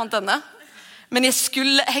jeg bare fant denne. Men jeg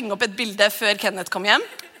skulle henge opp et bilde før Kenneth kom hjem.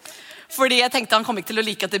 Fordi jeg tenkte han kommer ikke til å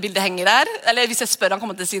like at det bildet henger der. Eller hvis jeg spør han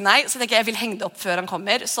kommer til å si nei, så tenker jeg vil henge det opp før han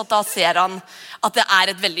kommer. Så da ser han at det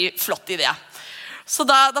er et veldig flott idé. Så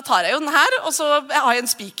da tar jeg jo den her, og så har jeg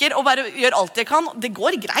en speaker, og bare gjør alt jeg kan. Det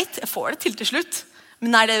går greit, jeg får det til slutt.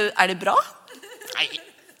 Men er det bra? Nei,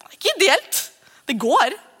 det er ikke ideelt. Det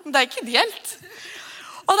går, men det er ikke ideelt.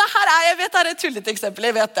 Og det her jeg vet det er et tullete eksempel,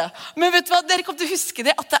 jeg vet det. Men vet du hva, dere kommer til å huske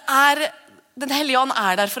det, at det er... Den hellige ånd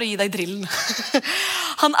er der for å gi deg drillen.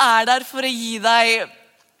 Han er der for å gi deg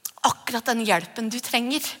akkurat den hjelpen du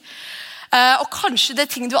trenger. Og kanskje det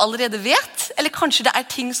er ting du allerede vet, eller kanskje det er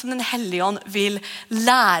ting som den hellige ånd vil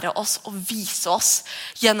lære oss og vise oss,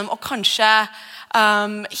 gjennom å kanskje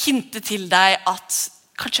hinte til deg at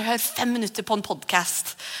kanskje hør 5 minutter på en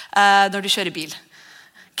podcast når du kjører bil.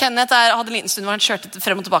 Kenneth hadde en liten stund hvor han kjørte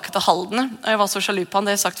frem og tilbake til Halden, og jeg var så sjalu på han,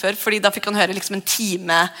 det har jeg sagt før, fordi da fikk han høre liksom en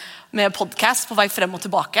time med podcast på vei frem og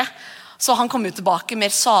tilbake. Så han kom ut tilbake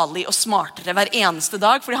mer salig og smartere hver eneste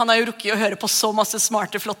dag, fordi han har jo rukket å høre på så masse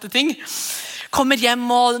smarte, flotte ting. Kommer hjem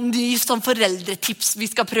og ny sånn foreldretips vi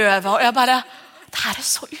skal prøve, og jeg bare, det her er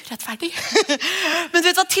så urettferdig. Men du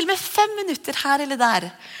vet hva, til og med 5 minutter her eller der,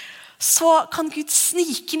 så kan Gud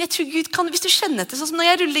snike inn. Jeg tror Gud kan, hvis du kjenner etter, sånn som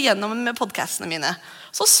når jeg ruller gjennom med podcastene mine,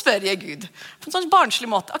 så spør jeg Gud på en sånn barnslig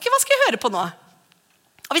måte, ok, hva skal jeg høre på nå?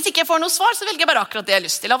 Og hvis ikke jeg får noe svar, så velger jeg bare akkurat det jeg har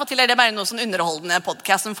lyst til. Av og til er det bare noe sånn underholdende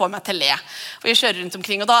podcast som får meg til le. For jeg kjører rundt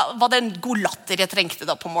omkring, og da var det en god latter jeg trengte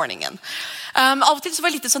da på morgenen. Av og til så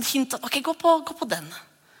var det litt sånn hint, ok, gå på den.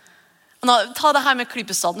 Nå, ta det her med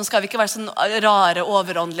klypesalt, nå skal vi ikke være sånn rare,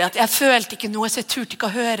 overåndelige, at jeg følte ikke noe, så jeg turte ikke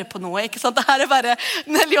å høre på noe, ikke sant? Det her er bare,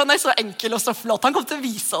 Leon er så enkel og så flott, han kommer til å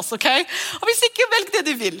vise oss, ok? Og hvis ikke, velg det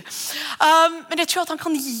du vil. Men jeg tror at han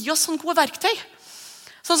kan gi oss sånne gode verktøy.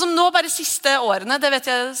 Sånn som nå bare siste årene, det vet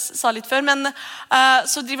jeg sa litt før, men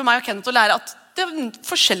så driver meg og Kenneth og lærer at det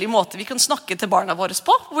forskjellige måter vi kan snakke til barna våre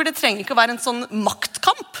på, hvor det trenger ikke å være en sånn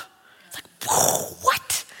maktkamp.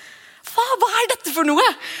 What? Hva dette for noe?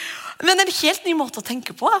 Men det en helt ny måte å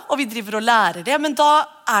tenke på, og vi driver og lærer det, men da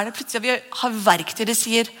det plutselig at vi har verktøy det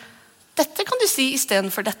sier, dette kan du si I stedet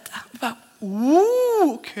for dette.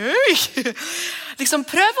 Ok. Liksom,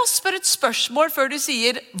 prøv å spørre et spørsmål før du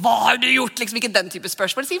sier, hva har du gjort? Liksom ikke den type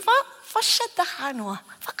spørsmål. Si, hva skjedde her nå?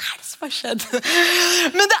 Hva det som har skjedd?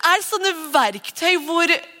 Men det sånne verktøy hvor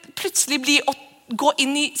plutselig blir å gå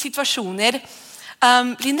inn I situasjoner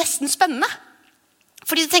blir nesten spennende.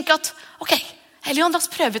 Fordi du tenker at, ok, Helligånd, la oss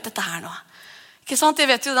prøve ut dette her nå. Ikke sant? Jeg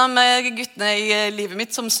vet jo de guttene I livet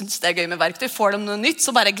mitt som synes det gøy med verktøy, får de noe nytt, så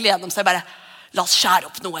bare gleder de seg, bare, la oss skjære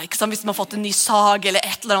opp noe. Ikke sant? Hvis de har fått en ny sag eller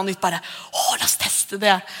et eller annet nytt, bare, la oss teste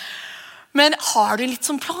det. Men har du litt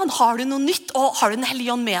sånn plan, har du noe nytt, og har du den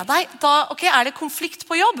hellige ånd med deg, da ok, det konflikt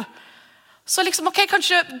på jobb. Så liksom, ok,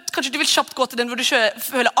 kanskje du vil kjapt gå til den hvor du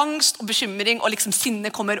føler angst og bekymring, og liksom sinne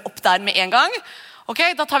kommer opp der med en gang. Ok,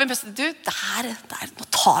 da tar vi en pøste. Nå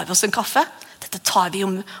tar vi oss en kaffe. Dette tar vi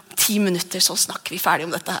om 10 minutter, så snakker vi ferdig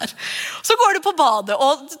om dette her. Så går du på badet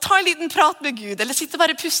og tar en liten prat med Gud, eller sitter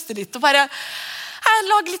bare og puster litt, og bare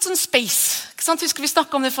lag litt sånn space. Ikke sant? Husker vi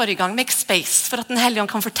snakket om det forrige gang, make space, for at den hellige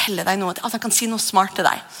ånd kan fortelle deg noe, at han kan si noe smart til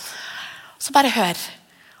deg. Så bare hør.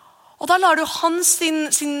 Og da lar du hans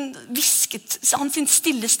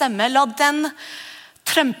stille stemme, la den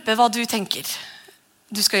trømpe hva du tenker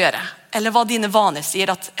du skal gjøre. Eller hva dine vaner sier,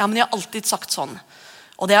 at ja, men jeg har alltid sagt sånn.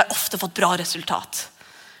 Og det har ofte fått bra resultat.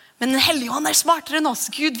 Men den hellige han smartere enn oss.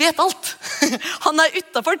 Gud vet alt. Han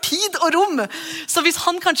utenfor tid og rom. Så hvis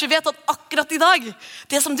han kanskje vet at akkurat I dag,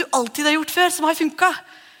 det som du alltid har gjort før, som har funket,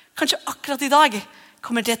 kanskje akkurat I dag,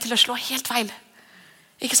 kommer det til å slå helt feil.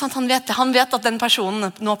 Ikke sant? Han vet det. Han vet at den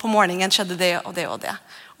personen nå på morgenen skjedde det og det og det.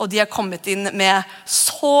 Og de har kommet inn med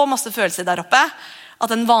så masse følelser der oppe, at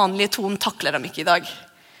den vanlige tonen takler dem ikke I dag.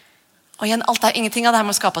 Og igjen, ingenting av det her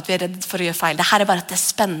må skape at vi redd for å gjøre feil. Det her bare at det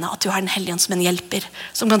spennende at du har den hellige ånd som en hjelper,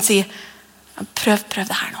 som kan si, prøv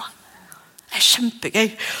det her nå. Det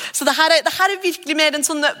kjempegøy. Så det her virkelig mer en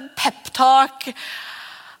sånn pep-talk.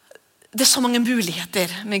 Det så mange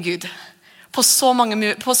muligheter med Gud. På så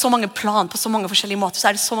mange plan, på så mange forskjellige måter,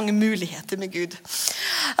 så det så mange muligheter med Gud.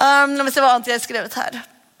 La meg se hva annet jeg har skrevet her.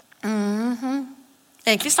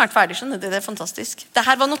 Egentlig snart ferdig, skjønner du, det fantastisk.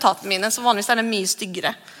 Dette var notatene mine, så vanligvis det mye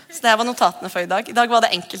styggere. Så det var notatene for I dag. I dag var det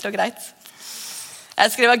enkelt og greit.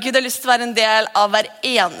 Jeg skrev at Gud har lyst til å være en del av hver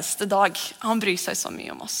eneste dag. Han bryr seg så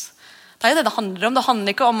mye om oss. Det det handler om. Det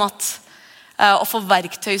handler ikke om at å få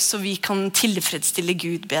verktøy så vi kan tilfredsstille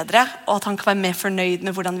Gud bedre, og at han kan være mer fornøyd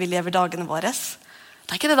med hvordan vi lever dagene våre.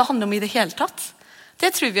 Det ikke det handler om I det hele tatt.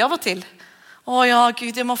 Det tror vi av og til. Ja,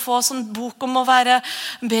 Gud, jeg må få sånn bok om å være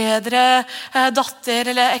bedre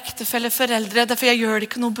datter eller ektefelle, foreldre, derfor jeg gjør det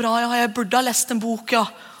ikke noe bra. Ja, jeg burde ha lest en bok, ja.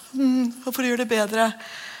 For å gjøre det bedre.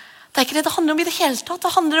 Det ikke det handler om I det hele tatt.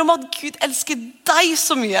 Det handler om at Gud elsker deg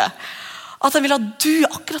så mye, at han vil at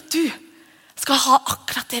akkurat du, skal ha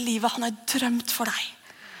akkurat det livet han har drømt for deg.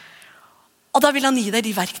 Og da vil han gi deg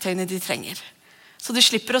de verktøyene de trenger. Så du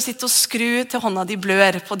slipper å sitte og skru til hånda de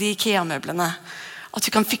blør på de IKEA-møblene. At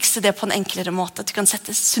du kan fikse det på en enklere måte. At du kan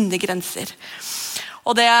sette sunne grenser.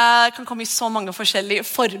 Og det kan komme I så mange forskjellige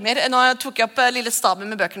former. Nå tok jeg opp lille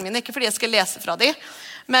staben med bøkene mine, ikke fordi jeg skal lese fra de.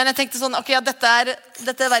 Men jeg tenkte sånn, ok, ja,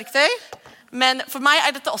 dette verktøy. Men for meg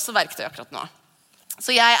dette også verktøy akkurat nå.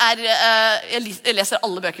 Så jeg leser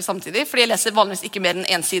alle bøker samtidig, fordi jeg leser vanligvis ikke mer enn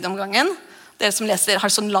en side om gangen. Dere som leser har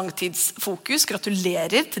sånn langtidsfokus,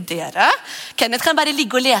 gratulerer til dere. Kenneth kan bare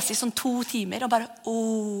ligge og lese I sånn 2 timer, og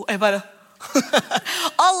bare,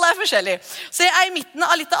 alle forskjellige. Så jeg I midten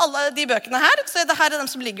av litt av alle de bøkene her, så det her de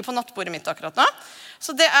som ligger på nattbordet mitt akkurat nå.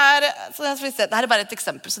 Så det her bare et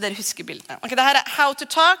eksempel, så dere husker bildene. Ok, det her How to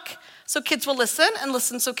talk, so kids will listen, and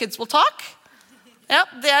listen so kids will talk. Ja,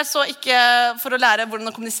 det så ikke for å lære hvordan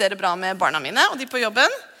å kommunisere bra med barna mine, og de på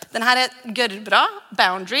jobben. Den her gørrbra,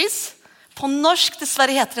 Boundaries. På norsk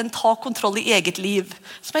dessverre heter den Ta kontroll I eget liv,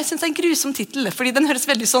 som jeg synes en grusom titel, fordi den høres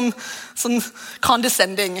veldig sånn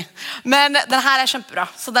condescending. Men den her kjempebra,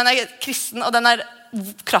 så den kristen, og den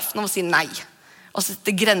kraften av å si nei. Og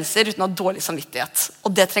sette grenser uten å ha dårlig samvittighet.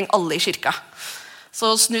 Og det trenger alle I kirka.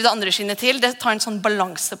 Så snu det andre skinnet til, det tar en sånn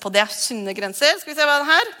balanse på det. Sunne grenser, skal vi se hva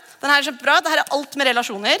den her? Den her kjempebra, det her alt med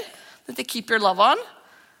relasjoner. Dette Keep Your Love On.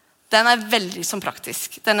 Den veldig sånn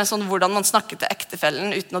praktisk. Den sånn hvordan man snakker til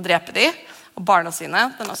ektefellen uten å drepe de, og barna sine.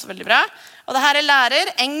 Den også veldig bra. Og det her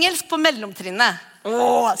lærer engelsk på mellomtrinnet.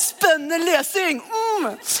 Spennende lesing!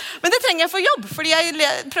 Men det trenger jeg for jobb, fordi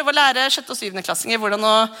jeg prøver å lære 6. og 7. klassinger hvordan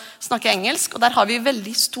å snakke engelsk, og der har vi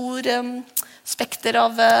veldig stor spekter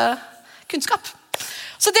av kunnskap.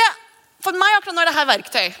 Så det, for meg akkurat nå det her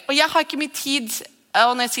verktøy, og jeg har ikke mye tid,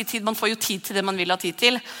 og når jeg sier tid, man får jo tid til det man vil ha tid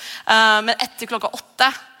til, men etter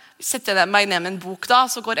 8:00, setter jeg meg ned med en bok da,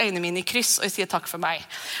 så går øynene mine i kryss, og jeg sier takk for meg.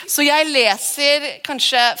 Så jeg leser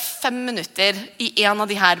kanskje 5 minutter i en av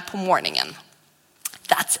de her på morgenen.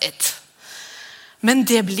 That's it. Men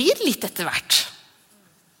det blir litt etter hvert.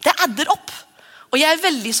 Det adder opp. Og jeg er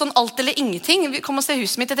veldig sånn alt eller ingenting. Kom og se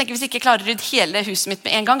huset mitt. Jeg tenker hvis jeg ikke klarer å rydde hele huset mitt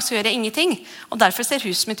med en gang, så gjør jeg ingenting. Og derfor ser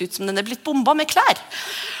huset mitt ut som den er blitt bomba med klær.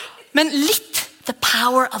 Men litt, the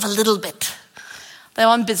power of a little bit. Det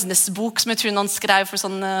var en businessbok som jeg tror noen skrev for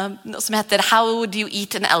sånn, som heter How do you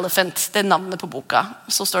eat an elephant? Det er navnet på boka.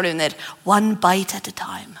 Så står det under One bite at a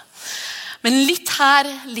time. Men litt her,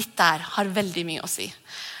 litt der har veldig mye å si.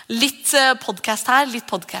 Litt podcast her, litt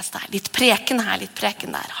podcast der. Litt preken her, litt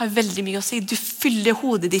preken der. Har veldig mye å si. Du fyller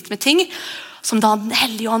hodet ditt med ting som da Den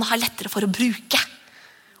hellige ånd har lettere for å bruke.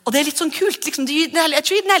 Og det er litt sånn kult. Liksom, jeg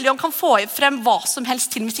tror Den hellige ånd kan få frem hva som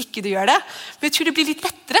helst til hvis ikke du gjør det. Men jeg tror det blir litt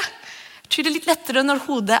lettere. Jeg tror det er litt lettere når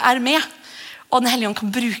hodet er med. Og Den hellige ånd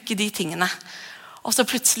kan bruke de tingene. Og så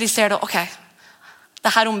plutselig ser du, ok,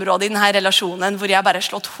 det her området i denne relasjonen hvor jeg bare har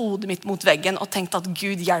slått hodet mitt mot veggen og tenkt at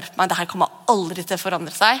Gud hjelp meg, det her kommer aldri til å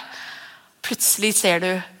forandre seg. Plutselig ser du,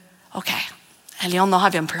 ok, Helligånd, nå har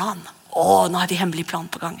vi en plan. Nå har vi en hemmelig plan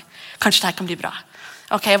på gang. Kanskje det her kan bli bra.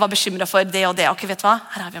 Ok, jeg var bekymret for det og det. Ok, vet du hva?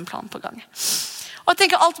 Her har vi en plan på gang. Og jeg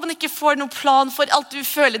tenker alt man ikke får noen plan for, alt du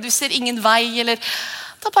føler, du ser ingen vei, eller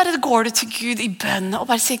da bare går du til Gud i bønn og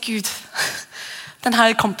bare sier, Gud, denne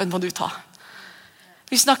kampen må du ta.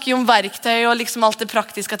 Vi snakker jo om verktøy og liksom alt det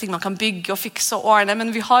praktiske ting man kan bygge og fikse og ordne,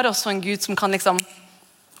 men vi har også en Gud som kan liksom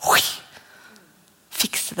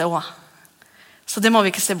fikse det også. Så det må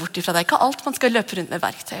vi ikke se bort ifra. Det er ikke alt man skal løpe rundt med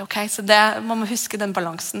verktøy, ok? Så det, man må huske den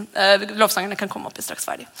balansen. Lovsangerne kan komme opp i straks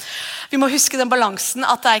ferdig. Vi må huske den balansen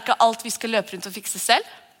at det er ikke alt vi skal løpe rundt og fikse selv.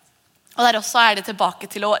 Og der også er det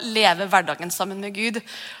tilbake til å leve hverdagen sammen med Gud,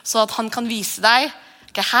 så at han kan vise deg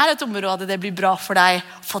okay, her er et område det blir bra for deg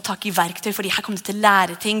å få tak i verktøy, fordi her kommer du til å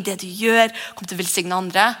lære ting, det du gjør, kommer til å velsigne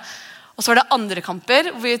andre. Og så er det andre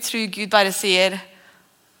kamper, hvor jeg tror Gud bare sier,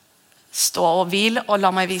 stå og hvil, og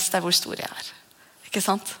la meg vise deg hvor stor jeg er. Ikke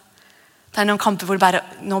sant? Det er noen kamper hvor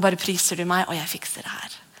nå bare priser du meg, og jeg fikser det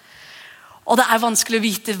her. Og det er vanskelig å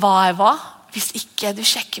vite hva er hva, hvis ikke du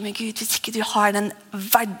sjekker med Gud, hvis ikke du har den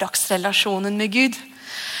hverdagsrelasjonen med Gud.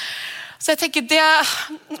 Så jeg tenker det,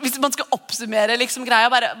 hvis man skal oppsummere liksom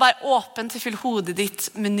greia, bare vær åpen til å fylle hodet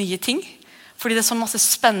ditt med nye ting. Fordi det er så masse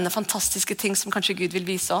spennende, fantastiske ting som kanskje Gud vil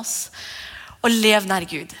vise oss. Og lev nær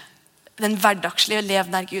Gud. Den hverdagslige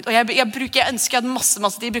lev nær Gud. Og jeg ønsker jeg hadde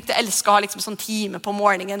masse tid. Jeg elsker å ha liksom sånn time på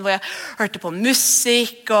morgenen hvor jeg hørte på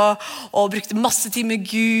musikk og brukte masse tid med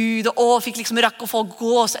Gud og fikk liksom rakk å få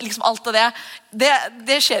gå liksom alt av det.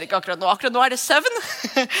 Det skjer ikke akkurat nå. Akkurat nå er det søvn.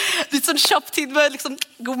 Litt sånn kjapp tid med liksom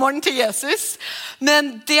god morgen til Jesus.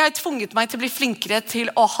 Men det har tvunget meg til å bli flinkere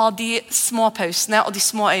til å ha de små pausene og de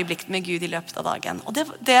små øyeblikkene med Gud i løpet av dagen. Og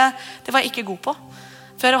det var jeg ikke god på.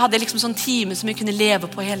 Før hadde jeg liksom sånn time som jeg kunne leve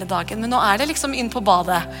på hele dagen. Men nå er det liksom inn på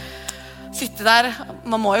badet. Sitte der.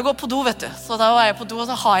 Man må jo gå på do, vet du. Så da var jeg på do, og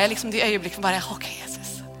så har jeg liksom de øyeblikkene bare, ok,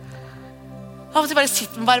 Jesus. Av og til bare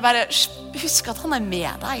sitte med bare husk at han er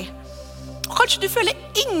med deg. Og kanskje du føler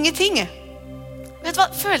ingenting. Vet du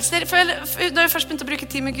hva? Følelser, når jeg først begynte å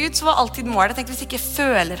bruke tid med Gud, så var alltid målet. Jeg tenkte, hvis jeg ikke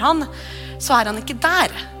føler han, så er han ikke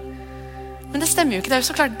der. Men det stemmer jo ikke. Det er jo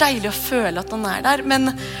så klart deilig å føle at noen er der. Men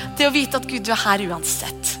det å vite at Gud, du er her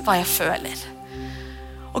uansett hva jeg føler.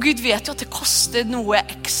 Og Gud vet jo at det koster noe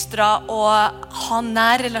ekstra å ha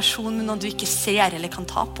nær relasjon med noen du ikke ser eller kan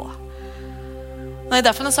ta på. Nei,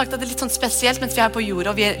 derfor har han sagt at det er litt sånn spesielt mens vi er på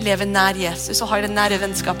jorda og vi lever nær Jesus og har det nære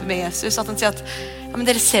vennskapet med Jesus. At han sier at ja, men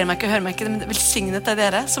dere ser meg ikke og hører meg ikke, men velsignet er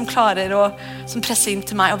dere som klarer som presser inn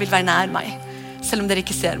til meg og vil være nær meg, selv om dere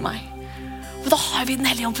ikke ser meg. Og da har vi Den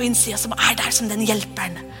hellige ånd på innsida som er der som den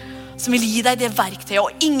hjelperen, som vil gi deg det verktøyet,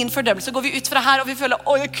 og ingen fordømmelse. Går vi ut fra her og vi føler,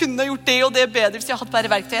 jeg kunne gjort det og det bedre hvis jeg hadde hatt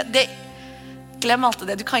bare verktøyet. Glem alt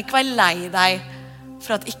av det. Du kan ikke være lei deg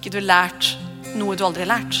for at ikke du har lært noe du aldri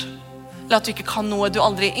har lært. Eller at du ikke kan noe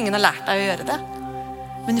ingen har lært deg å gjøre det.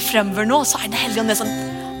 Men fremover nå så er Den hellige ånd det sånn,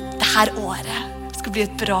 det her året skal bli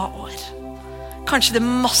et bra år. Kanskje det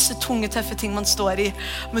er masse tunge, tøffe ting man står i,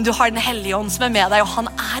 men du har Den hellige ånd som er med deg, og han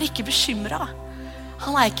er ikke bekymret.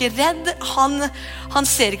 Han er ikke redd. Han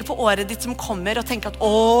ser ikke på året ditt som kommer og tenker at,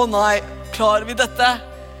 nei, klarer vi dette?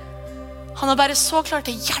 Han er bare så klar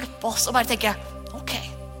til å hjelpe oss og bare tenke, ok,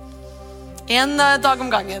 en dag om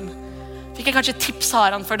gangen. Fikk jeg kanskje tips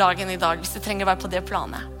har han for dagen i dag, hvis du trenger å være på det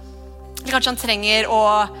planet. Eller kanskje han trenger å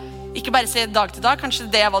Ikke bare se dag til dag, kanskje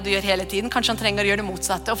det hva du gjør hele tiden. Kanskje han trenger å gjøre det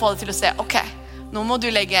motsatte og få det til å se, ok, nå må du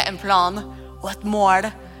legge en plan og et mål.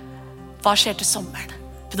 Hva skjer til sommeren?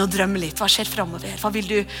 Begynn å drømme litt, hva skjer fremover? Hva vil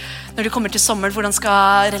du, når du kommer til sommeren, hvordan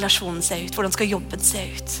skal relasjonen se ut? Hvordan skal jobben se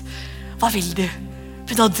ut? Hva vil du?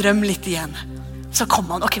 Begynn å drømme litt igjen. Så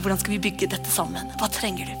kommer han, ok, hvordan skal vi bygge dette sammen? Hva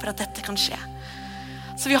trenger du for at dette kan skje?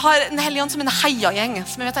 Så vi har en hellige ånd som en heiagjeng,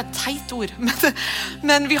 som jeg vet er et teit ord,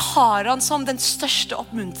 men vi har han som den største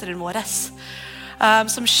oppmuntreren vår,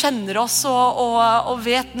 som kjenner oss og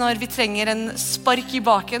vet når vi trenger en spark i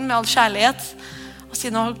baken med all kjærlighet, og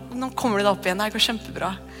sier, nå kommer du deg opp igjen, det går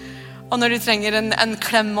kjempebra. Og når du trenger en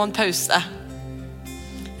klem og en pause.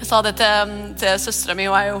 Jeg sa det til søstera mi,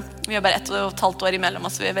 vi er bare 1,5 år imellom,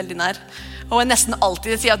 så vi er veldig nær. Og jeg nesten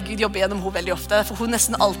alltid sier at Gud jobber gjennom henne veldig ofte, for hun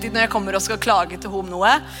nesten alltid når jeg kommer og skal klage til henne om noe,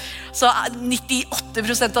 så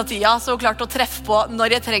 98% av tida så har hun klart å treffe på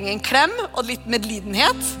når jeg trenger en klem og litt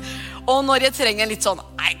medlidenhet, og når jeg trenger litt sånn,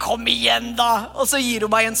 nei, kom igjen da, og så gir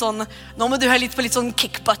hun meg en sånn, nå må du høre litt på litt sånn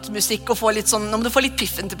kickbutt-musikk og få litt sånn, nå må du få litt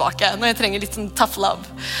piffen tilbake, når jeg trenger litt sånn tough love.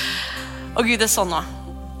 Og Gud er sånn nå.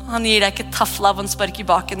 Han gir deg ikke tough love og en spark i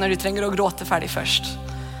baken når du trenger å gråte ferdig først.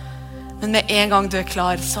 Men med en gang du er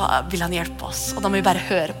klar, så vil han hjelpe oss. Og da må vi bare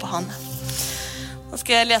høre på han. Nå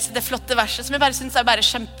skal jeg lese det flotte verset, som jeg bare synes er bare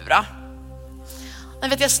kjempebra.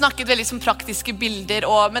 Jeg vet, jeg snakket veldig som praktiske bilder,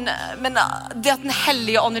 men det at den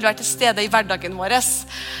hellige ånd vil være til stede i hverdagen vår,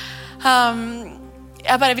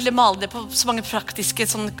 jeg bare ville male det på så mange praktiske,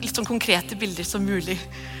 litt sånn konkrete bilder som mulig.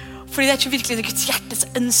 Fordi det er ikke virkelig det Guds hjertes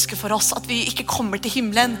ønske for oss, at vi ikke kommer til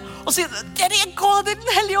himmelen og sier, dere er gått i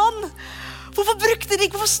den hellige ånd. Hvorfor brukte dere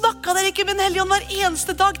ikke, hvorfor snakket dere ikke med den hellige ånd hver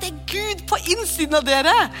eneste dag? Det er Gud på innsiden av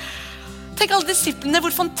dere. Tenk alle disiplene,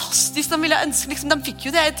 hvor fantastisk de ville ønske, de fikk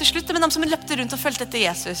jo det til slutt, men de som løpte rundt og følte etter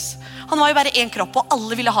Jesus. Han var jo bare en kropp, og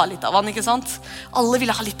alle ville ha litt av han, ikke sant? Alle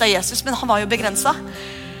ville ha litt av Jesus, men han var jo begrenset.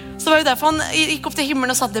 Så det var jo derfor han gikk opp til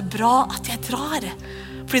himmelen og sa, det er bra at jeg drar,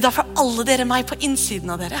 fordi da får alle dere meg på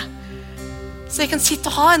innsiden av dere. Så jeg kan sitte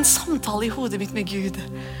og ha en samtale i hodet mitt med Gud.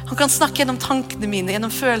 Han kan snakke gjennom tankene mine,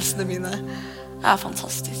 gjennom følelsene mine. Det er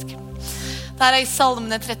fantastisk. Det her er i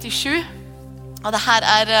Salmene 37, og det her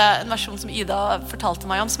er en versjon som Ida fortalte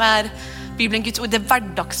meg om, som er Bibelen Guds ord, det er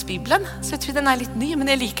hverdagsbibelen. Så jeg tror den er litt ny, men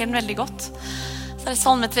jeg liker den veldig godt. Så det er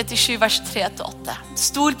Salme 37, vers 3-8.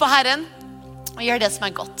 Stol på Herren, og gjør det som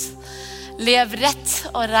er godt. Lev rett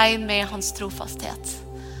og regn med hans trofasthet.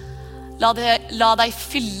 La deg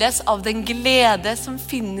fylles av den glede som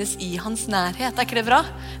finnes i hans nærhet. Er ikke det bra?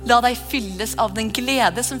 La deg fylles av den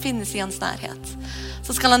glede som finnes i hans nærhet.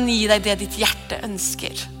 Så skal han gi deg det ditt hjerte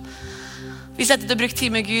ønsker. Hvis etter du har brukt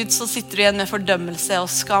tid med Gud, så sitter du igjen med fordømmelse og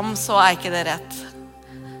skam, så er ikke det rett.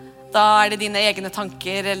 Da er det dine egne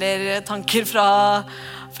tanker, eller tanker fra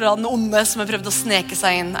den onde som har prøvd å sneke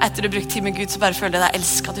seg inn. Etter du har brukt tid med Gud, så bare føler du deg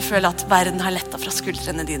elsket. Du føler at verden har lettet fra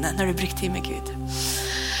skuldrene dine når du har brukt tid med Gud.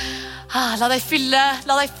 La deg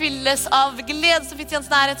fylles av glede som finnes i hans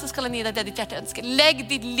nærhet, så skal han gi deg det ditt hjerte ønsker. Legg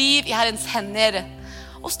ditt liv i Herrens hender,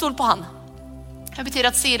 og stol på han. Det betyr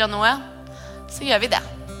at sier han noe, så gjør vi det.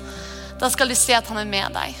 Da skal du se at han er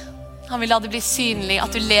med deg. Han vil la det bli synlig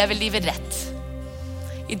at du lever livet rett.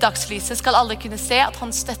 I dagslyset skal alle kunne se at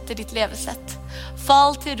han støtter ditt levesett.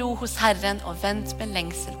 Fall til ro hos Herren og vent med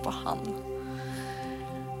lengsel på han.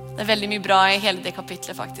 Det er veldig mye bra i hele det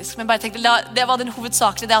kapitlet faktisk. Men bare tenkte, det var den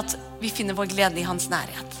hovedsakelige, det at vi finner vår glede i hans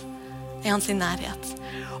nærhet. I hans nærhet.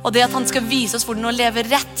 Og det at han skal vise oss hvordan å leve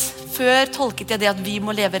rett. Før tolket jeg det at vi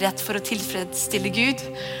må leve rett for å tilfredsstille Gud.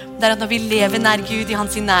 Det er at når vi lever nær Gud i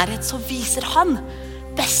hans nærhet, så viser han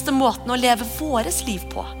beste måten å leve våres liv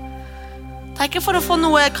på. Det er ikke for å få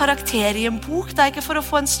noe karakter i en bok, det er ikke for å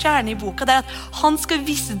få en stjerne i boka. Det er at han skal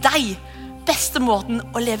vise deg beste måten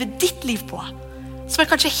å leve ditt liv på. Som er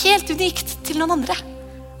kanskje helt unikt til noen andre.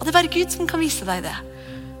 Og det er bare Gud som kan vise deg det.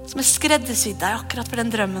 Som er skreddersydd deg akkurat for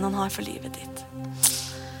den drømmen han har for livet ditt.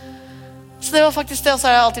 Så det var faktisk det, og så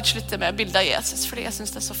har jeg alltid sluttet med bildet av Jesus, fordi jeg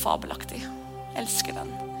synes det er så fabelaktig. Jeg elsker den.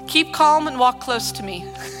 Keep calm and walk close to me.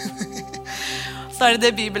 Så er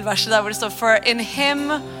det bibelverset der hvor det står, for in him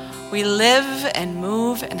we live and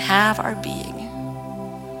move and have our being.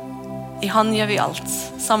 I han gjør vi alt.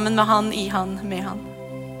 Sammen med han, i han, med han.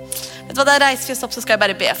 Vet du hva, da reiser vi oss opp, så skal jeg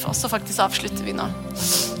bare be for oss, så faktisk avslutter vi nå.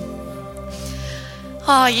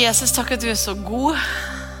 Jesus, takk at du er så god.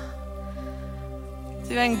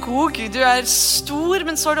 Du er en god Gud, du er stor,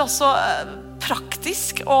 men så er du også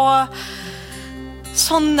praktisk, og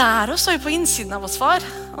så nær oss, og på innsiden av oss, far.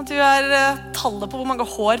 Og du er tallet på hvor mange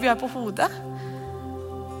hår vi har på hodet.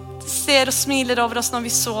 Du ser og smiler over oss når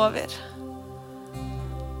vi sover.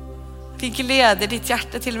 Vi gleder ditt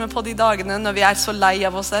hjerte til og med på de dagene når vi så lei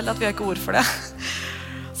av oss selv at vi har ikke ord for det.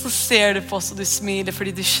 Så ser du på oss og du smiler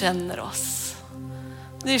fordi du kjenner oss.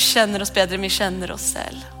 Du kjenner oss bedre enn vi kjenner oss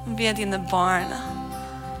selv. Vi dine barn.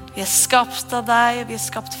 Vi skapt av deg, og vi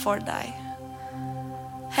skapt for deg.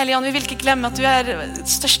 Hellige Ånd, vi vil ikke glemme at du den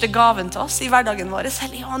største gaven til oss i hverdagen vår.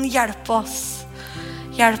 Hellige Ånd, hjelp oss.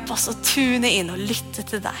 Hjelp oss å tune inn og lytte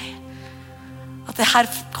til deg. At det her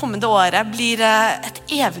kommende året blir et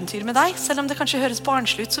eventyr med deg. Selv om det kanskje høres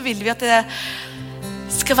barnslig ut, så vil vi at det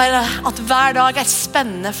skal være at hver dag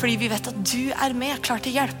spennende, fordi vi vet at du med, klar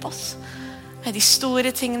til å hjelpe oss. Med de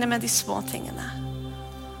store tingene, med de små tingene.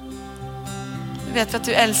 Vi vet at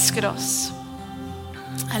du elsker oss.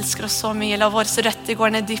 Elsker oss så mye. La våre røtter gå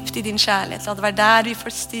ned dypt i din kjærlighet. La det være der vi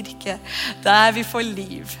får styrke, der vi får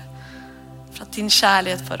liv. For at din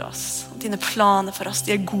kjærlighet for oss, dine planer for oss,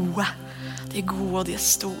 de gode. De gode og de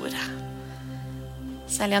store.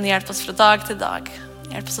 Selv igjen, hjelp oss fra dag til dag.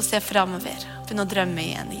 Hjelp oss å se fremover. Begynne å drømme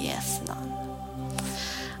igjen i Jesu navn.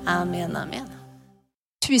 Amen, amen.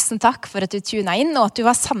 Tusen takk for at du tunet inn og at du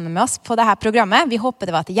var sammen med oss på dette programmet. Vi håper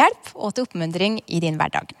det var til hjelp og til oppmuntring i din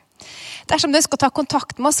hverdag. Dersom du skal ta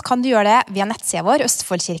kontakt med oss, kan du gjøre det via nettsida vår,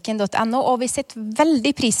 østfoldkirken.no, og vi setter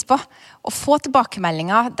veldig pris på å få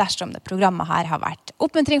tilbakemeldinger dersom det programmet her har vært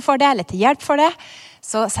oppmuntring for det, eller til hjelp for det,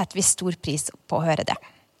 så setter vi stor pris på å høre det.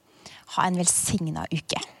 Ha en velsignet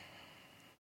uke.